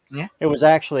windshield, it was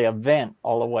actually a vent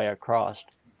all the way across.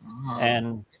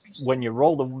 And when you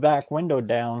roll the back window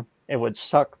down, it would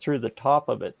suck through the top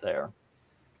of it there.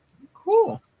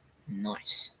 Cool.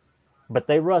 Nice. But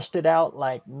they rusted out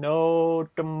like no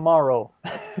tomorrow.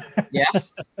 Yeah.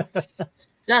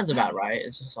 Sounds about right.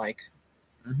 It's just like,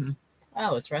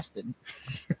 oh, it's rusted.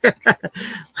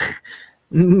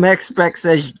 Mech Spec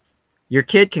says your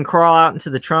kid can crawl out into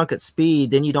the trunk at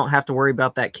speed, then you don't have to worry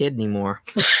about that kid anymore.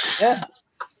 Yeah.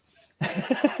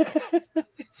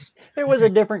 It was a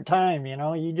different time,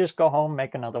 You just go home,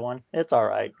 make another one. It's all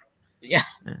right. Yeah.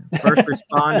 First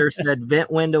responder said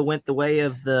vent window went the way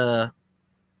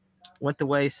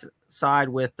side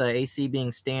with the AC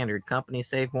being standard. Companies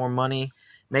save more money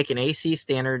making AC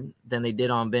standard than they did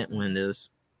on vent windows.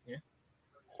 Yeah.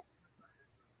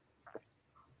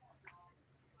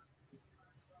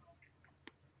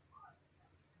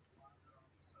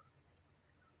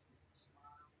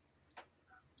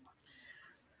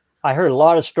 I heard a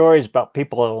lot of stories about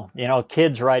people,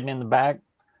 kids riding in the back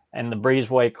and the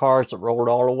breezeway cars that rolled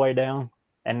all the way down,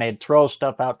 and they'd throw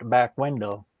stuff out the back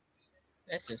window.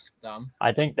 That's just dumb.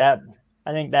 I think that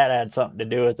had something to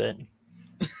do with it.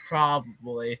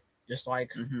 Probably. Just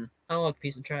like, oh, look,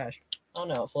 piece of trash. Oh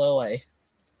no, it flew away.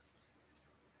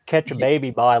 Catch a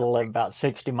baby bottle at about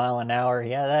 60 miles an hour.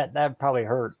 Yeah, that probably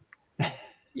hurt.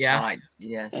 Yeah.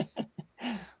 Yes.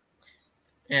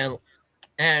 And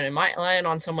it might land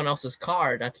on someone else's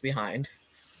car that's behind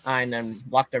and then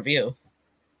block their view.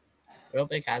 Real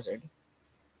big hazard.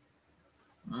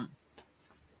 I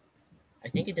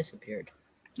think he disappeared.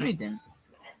 No, he didn't.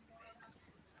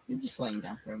 He's just laying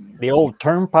down for a minute. The old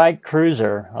Turnpike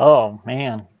Cruiser. Oh,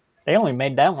 man. They only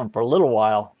made that one for a little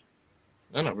while.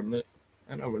 I never knew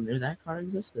that car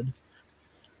existed.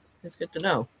 It's good to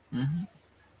know.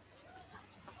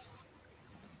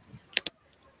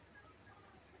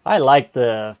 I like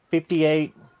the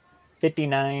 58,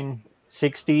 59,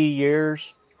 60 years,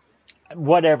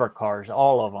 whatever cars,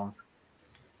 all of them.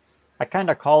 I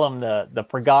kind of call them the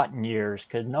forgotten years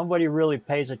because nobody really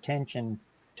pays attention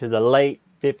to the late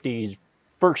 50s,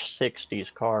 first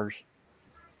 60s cars.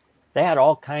 They had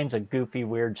all kinds of goofy,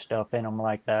 weird stuff in them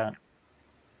like that.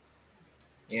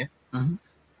 Yeah.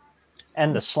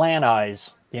 And the slant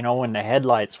eyes, when the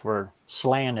headlights were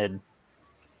slanted.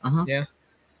 Yeah.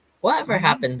 Whatever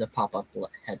happened to pop-up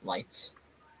headlights?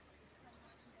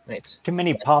 Wait. Too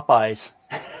many Popeyes.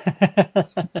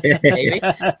 Maybe.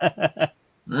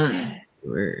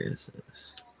 Where is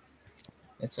this?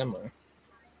 It's somewhere.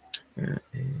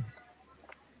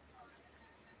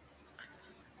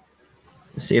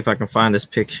 Let's see if I can find this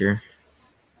picture.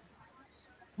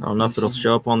 I don't know if it'll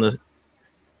show up on the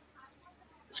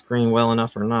screen well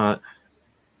enough or not.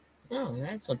 Oh,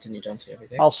 that's something you don't see every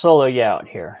day. I'll solo you out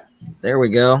here. There we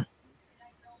go.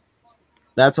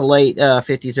 That's a late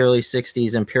 50s, early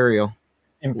 60s Imperial.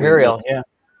 Imperial, yeah.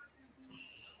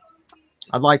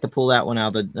 I'd like to pull that one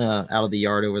out of the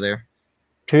yard over there.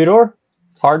 Two-door?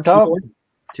 Hardtop?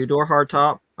 Two-door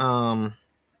hardtop.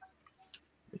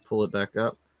 Pull it back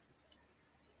up.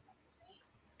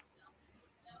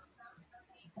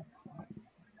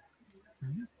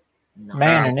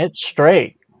 Man, and it's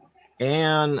straight.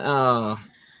 And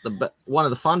one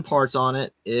of the fun parts on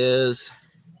it is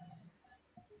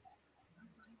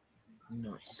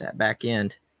Nice. that back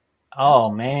end. Oh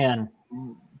man,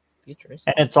 Features.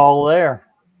 and it's all there.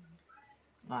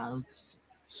 Wow,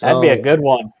 That'd be a So good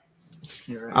one.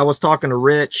 you're right. I was talking to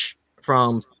Rich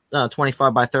from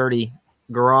 25 by 30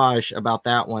 Garage about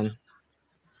that one.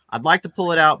 I'd like to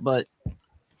pull it out, but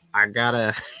I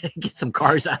gotta get some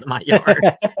cars out of my yard.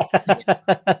 Yeah,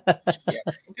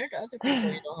 compared to other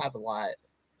people, you don't have a lot,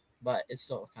 but it's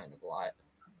still kind of a lot.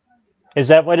 Is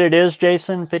that what it is,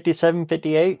 Jason? 57,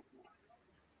 58?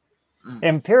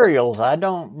 Imperials, I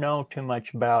don't know too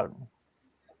much about.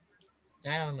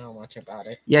 I don't know much about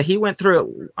it. Yeah, he went through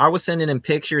it. I was sending him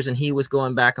pictures, and he was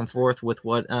going back and forth with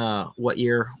what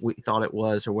year we thought it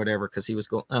was or whatever, because he was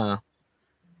going.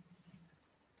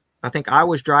 I think I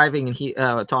was driving and he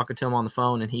talking to him on the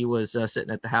phone, and he was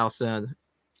sitting at the house at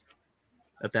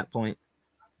that point.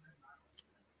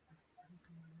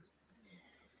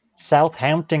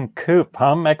 Southampton Coupe,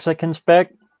 huh? Mexican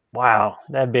spec? Wow,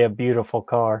 that'd be a beautiful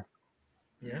car.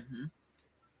 Yeah.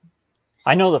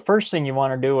 I know the first thing you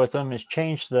want to do with them is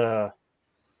change the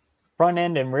front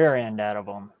end and rear end out of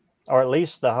them, or at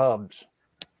least the hubs.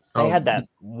 They had that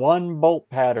one bolt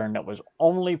pattern that was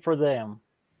only for them.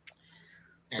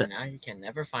 And now you can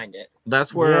never find it.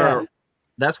 That's where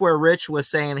Rich was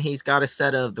saying he's got a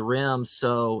set of the rims.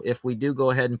 So if we do go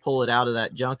ahead and pull it out of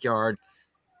that junkyard,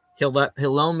 he'll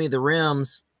loan me the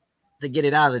rims to get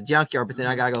it out of the junkyard, but then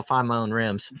I gotta go find my own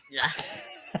rims. Yeah.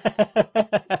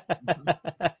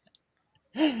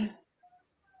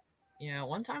 Yeah,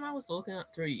 one time I was looking up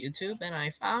through YouTube and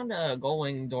I found a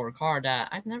gull-wing door car that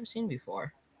I've never seen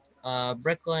before.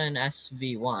 Bricklin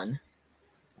SV1.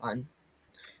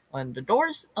 When the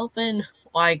doors open,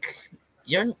 like,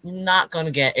 you're not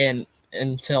gonna get in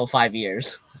until 5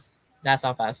 years. That's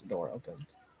how fast the door opens.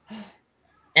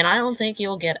 And I don't think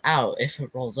you'll get out if it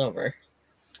rolls over.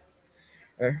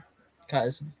 Or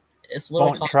because it's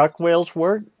literally Won't truck wheels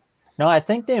work? No, I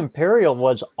think the Imperial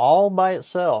was all by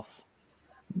itself.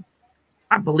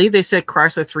 I believe they said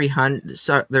Chrysler 300.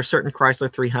 So there's certain Chrysler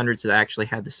 300s that actually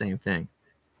had the same thing.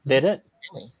 Did it?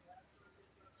 Really?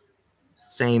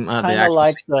 Same. Kind of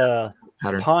like the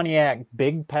pattern. Pontiac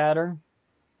big pattern,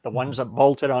 the ones that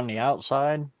bolted on the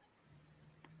outside.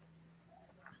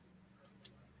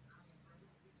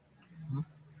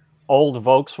 Old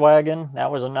Volkswagen, that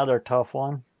was another tough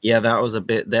one. Yeah, that was a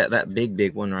bit that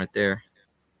big one right there.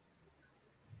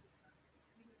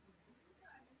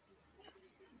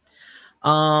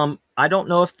 I don't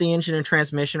know if the engine and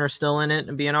transmission are still in it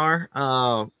in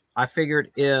BNR. I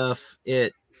figured if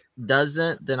it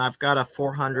doesn't, then I've got a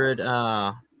 400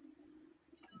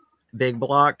 big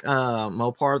block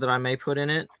Mopar that I may put in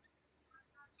it.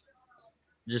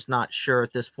 Just not sure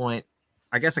at this point.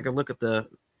 I guess I could look at the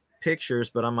pictures,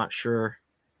 but I'm not sure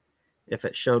if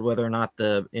it showed whether or not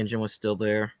the engine was still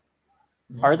there.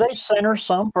 Are they center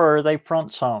sump or are they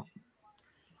front sump?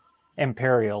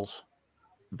 Imperials.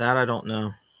 That I don't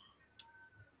know.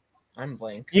 I'm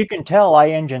blank. You can tell I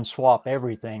engine swap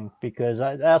everything because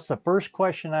that's the first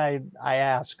question I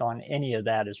ask on any of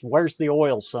that is where's the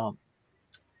oil sump?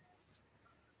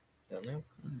 Don't know.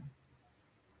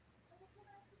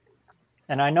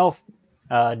 And I know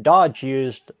Dodge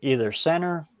used either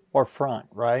center or front,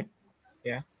 right?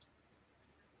 Yeah.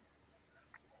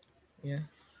 Yeah.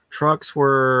 Trucks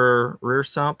were rear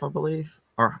sump, I believe,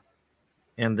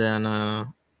 and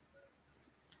then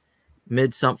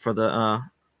mid sump for the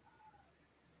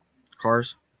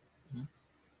cars.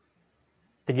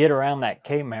 To get around that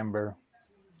K member.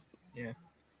 Yeah.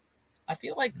 I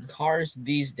feel like cars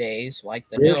these days, like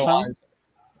the Rear new sump? ones,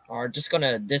 are just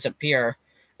gonna disappear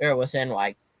within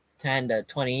like 10 to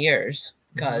 20 years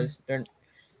because they're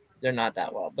not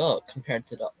that well built compared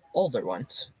to the older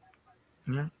ones.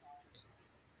 Yeah.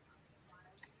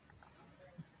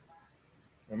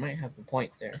 I might have a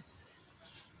point there.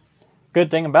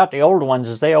 Good thing about the old ones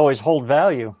is they always hold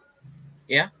value.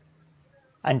 Yeah.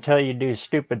 Until you do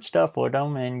stupid stuff with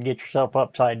them and get yourself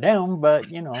upside down,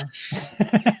 but you know.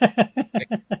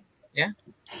 Yeah.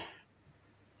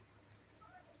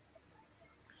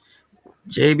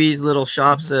 JB's little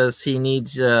shop says he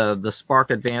needs the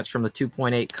spark advance from the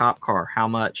 2.8 cop car. How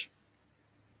much?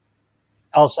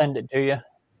 I'll send it to you.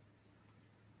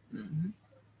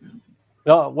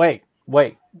 Oh, wait.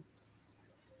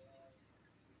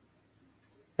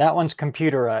 That one's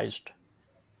computerized.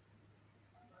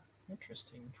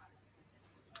 Interesting.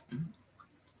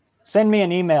 Send me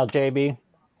an email, JB.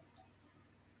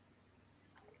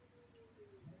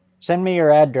 Send me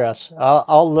your address.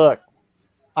 I'll look.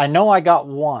 I know I got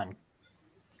one.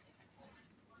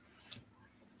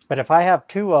 But if I have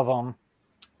 2 of them,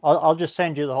 I'll just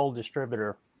send you the whole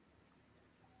distributor.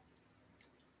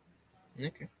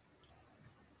 Okay.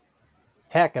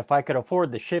 Heck, if I could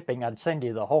afford the shipping, I'd send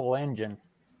you the whole engine.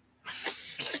 I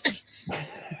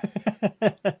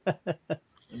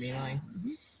mean,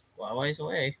 like, ways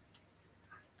away.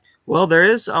 Well, there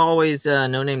is always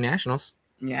No Name Nationals.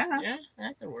 Yeah,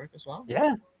 that could work as well.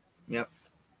 Yeah. Yep.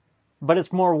 But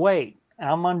it's more weight.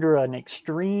 I'm under an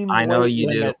extreme I know weight you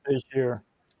do. limit this year.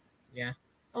 Yeah.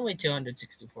 Only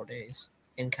 264 days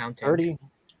in counting.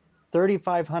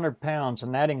 3,500 pounds,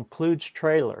 and that includes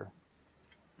trailer.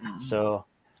 So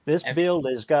this build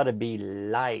has got to be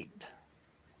light.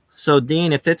 So,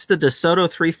 Dean, if it's the DeSoto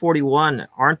 341,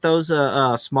 aren't those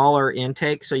a smaller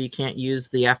intake, so you can't use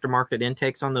the aftermarket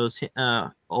intakes on those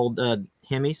old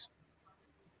Hemis?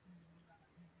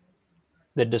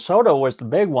 The DeSoto was the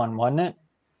big one, wasn't it?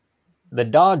 The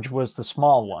Dodge was the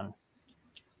small one.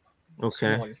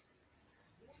 Okay. Small.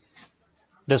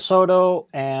 DeSoto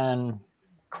and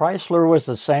Chrysler was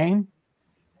the same.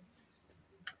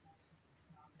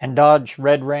 And Dodge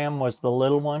Red Ram was the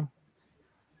little one.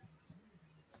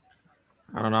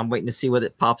 I don't know. I'm waiting to see what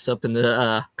it pops up in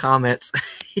the comments.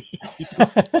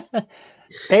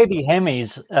 Baby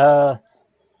Hemis.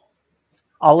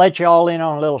 I'll let you all in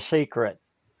on a little secret.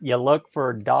 You look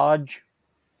for Dodge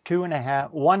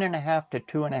 1.5 to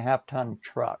 2.5 ton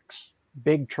trucks,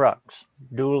 big trucks,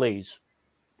 dualies.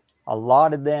 A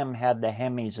lot of them had the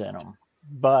Hemis in them,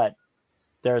 but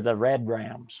they're the Red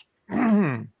Rams.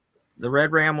 The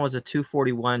Red Ram was a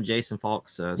 241, Jason Falk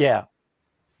says. Yeah.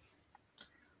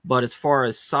 But as far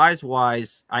as size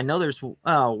wise, I know there's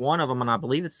one of them, and I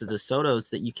believe it's the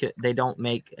DeSotos that they don't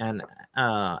make an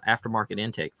aftermarket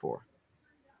intake for.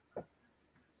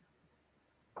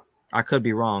 I could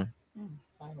be wrong.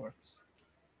 Fireworks.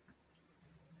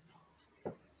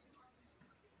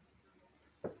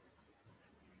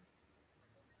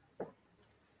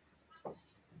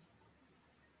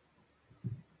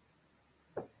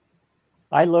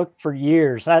 I looked for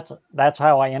years. That's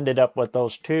how I ended up with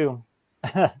those 2.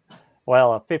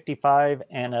 Well, a 55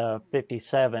 and a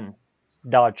 57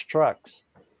 Dodge trucks.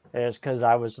 Is because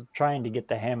I was trying to get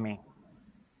the Hemi.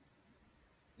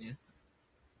 Yeah.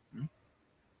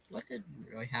 What did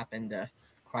really happen to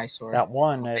Chrysler? That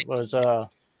one, it was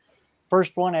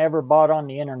first one I ever bought on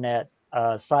the internet,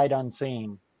 sight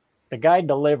unseen. The guy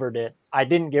delivered it. I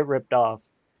didn't get ripped off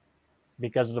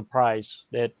because of the price.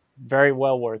 It very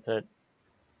well worth it.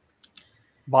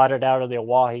 Bought it out of the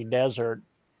Oahe Desert,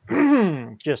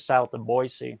 just south of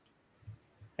Boise.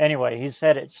 Anyway, he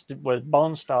said it was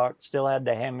bone stock, still had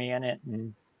the Hemi in it,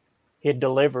 and he'd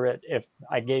deliver it if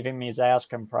I gave him his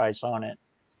asking price on it.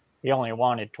 He only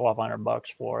wanted $1,200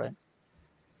 for it.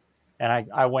 And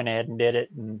I went ahead and did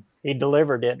it, and he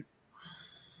delivered it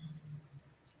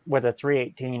with a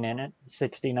 318 in it,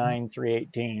 69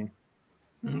 318.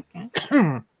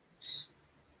 Okay.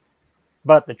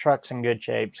 But the truck's in good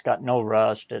shape. It's got no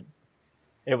rust.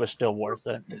 It was still worth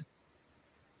it.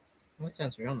 That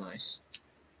sounds real nice.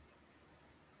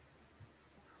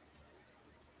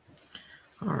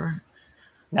 All right.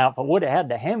 Now, if I would have had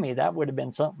the Hemi, that would have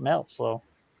been something else, though.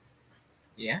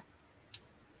 Yeah.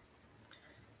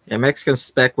 Yeah, Mexican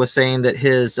Spec was saying that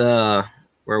his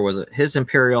where was it? His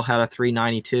Imperial had a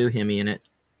 392 Hemi in it,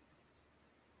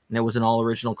 and it was an all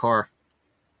original car.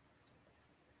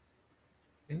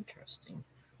 Interesting.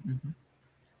 Mm-hmm.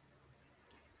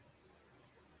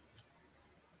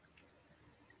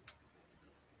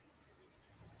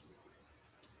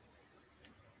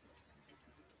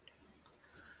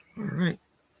 All right.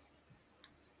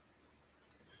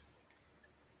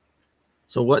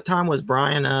 So what time was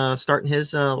Brian starting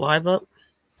his live up?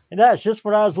 And that's just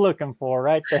what I was looking for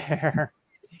right there.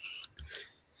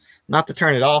 Not to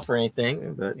turn it off or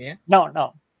anything, but yeah.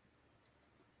 No.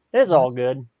 It's all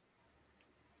good.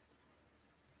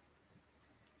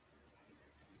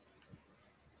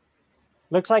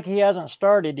 Looks like he hasn't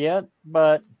started yet,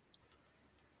 but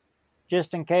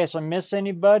just in case I miss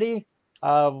anybody,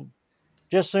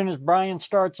 just as soon as Brian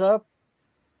starts up,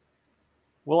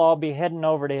 we'll all be heading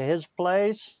over to his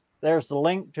place. There's the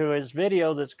link to his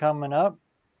video that's coming up.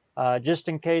 Just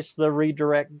in case the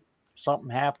redirect, something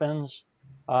happens,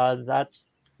 that's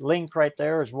link right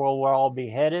there is where we'll all be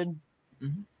headed.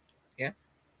 Mm-hmm. Yeah.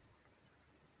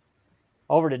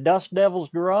 Over to Dust Devil's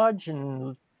garage,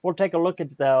 and we'll take a look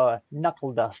at the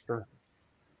knuckle duster.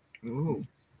 Ooh,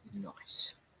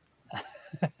 nice.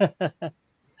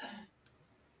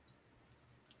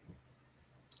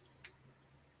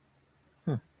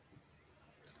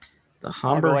 The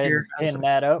Humber here. Pin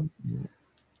that up.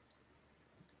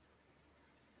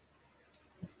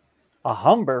 A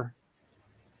Humber?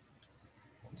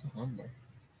 It's a Humber.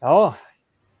 Oh,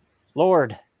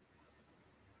 Lord.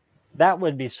 That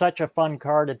would be such a fun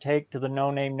car to take to the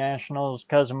No Name Nationals,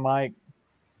 Cousin Mike.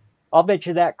 I'll bet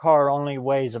you that car only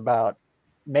weighs about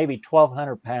maybe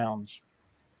 1,200 pounds.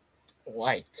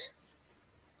 White.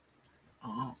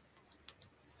 Oh.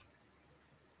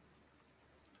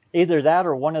 Either that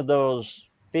or one of those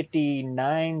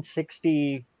 59,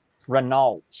 60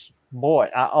 Renaults. Boy,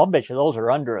 I'll bet you those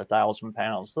are under 1,000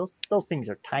 pounds. Those things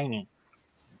are tiny.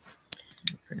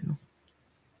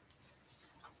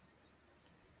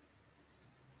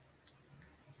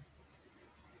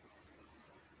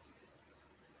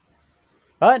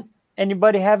 But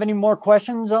anybody have any more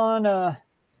questions on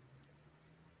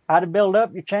how to build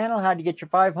up your channel, how to get your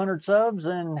 500 subs,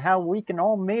 and how we can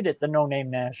all meet at the No Name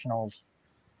Nationals?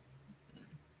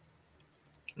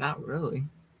 Not really.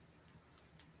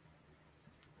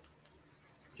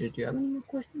 Did you have any more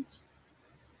questions?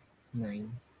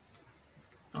 9.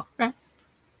 Okay.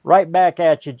 Right back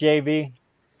at you, JV.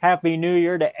 Happy New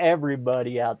Year to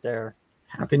everybody out there.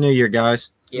 Happy New Year, guys.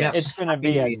 Yes. It's going to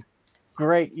be a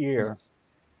great year.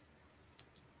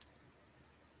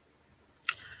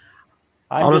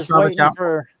 I'm just waiting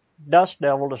for Dust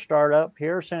Devil to start up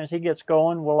here. As soon as he gets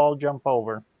going, we'll all jump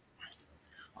over.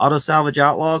 Auto Salvage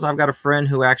Outlaws. I've got a friend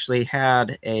who actually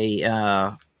had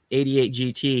a 88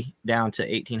 GT down to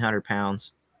 1,800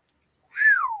 pounds.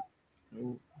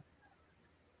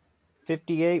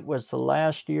 58 was the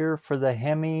last year for the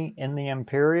Hemi in the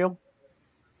Imperial.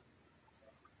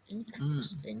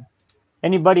 Interesting.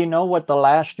 Anybody know what the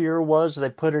last year was they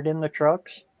put it in the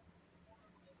trucks?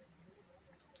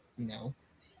 No.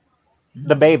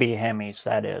 The baby Hemis,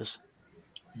 that is.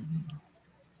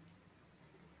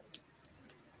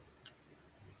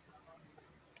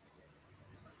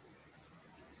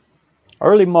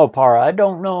 Early Mopar, I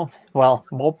don't know. Well,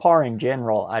 Mopar in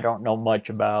general, I don't know much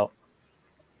about.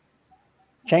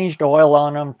 Changed oil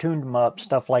on them, tuned them up,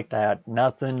 stuff like that.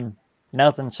 Nothing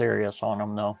serious on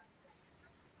them, though.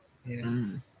 Yeah.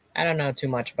 I don't know too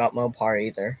much about Mopar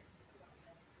either.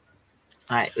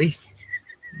 All right, at least.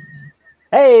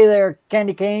 Hey there,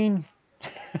 Candy Cane.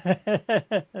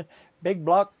 Big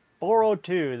Block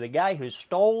 402, the guy who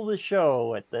stole the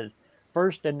show at the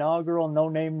first inaugural No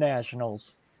Name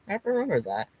Nationals. I remember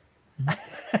that.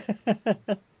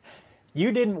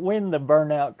 You didn't win the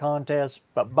burnout contest,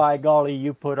 but by golly,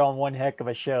 you put on one heck of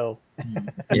a show.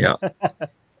 Yeah.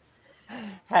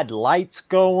 Had lights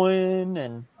going,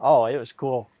 and oh, it was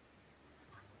cool.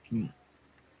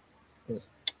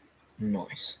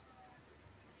 Nice.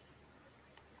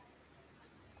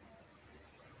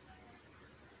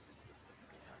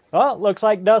 Well, it looks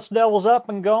like Dust Devil's up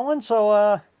and going,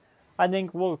 so I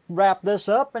think we'll wrap this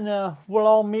up, and we'll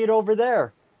all meet over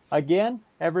there. Again,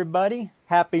 everybody,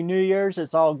 Happy New Year's.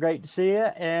 It's all great to see you.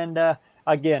 And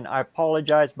again, I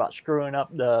apologize about screwing up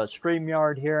the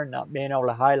StreamYard here and not being able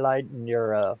to highlight in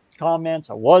your comments.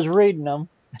 I was reading them.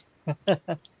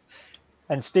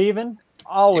 And Steven,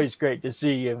 always great to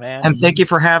see you, man. And thank you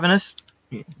for having us.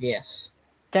 Yes.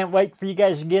 Can't wait for you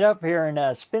guys to get up here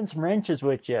and spin some wrenches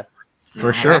with you.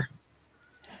 For sure.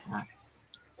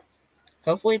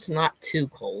 Hopefully it's not too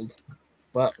cold,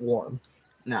 but warm.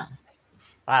 No.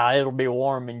 It'll be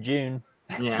warm in June.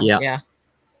 Yeah.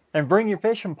 And bring your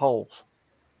fishing poles.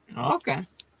 Oh, okay.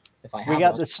 If I have We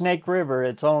got one. the Snake River.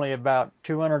 It's only about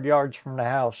 200 yards from the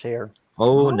house here.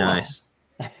 Oh, nice.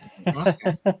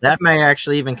 Okay. That may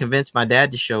actually even convince my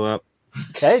dad to show up.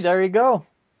 Okay, there you go.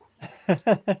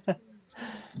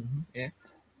 Yeah.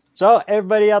 So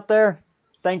everybody out there,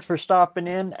 thanks for stopping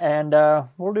in, and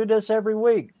we'll do this every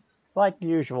week, like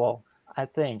usual, I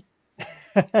think.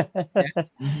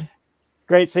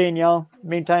 Great seeing y'all.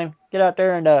 Meantime, get out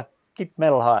there and keep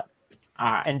metal hot.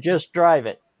 All right. And just drive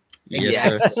it.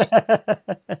 Yes, sir.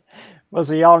 We'll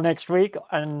see y'all next week,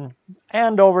 and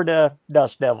over to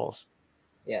Dust Devils.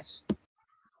 Yes.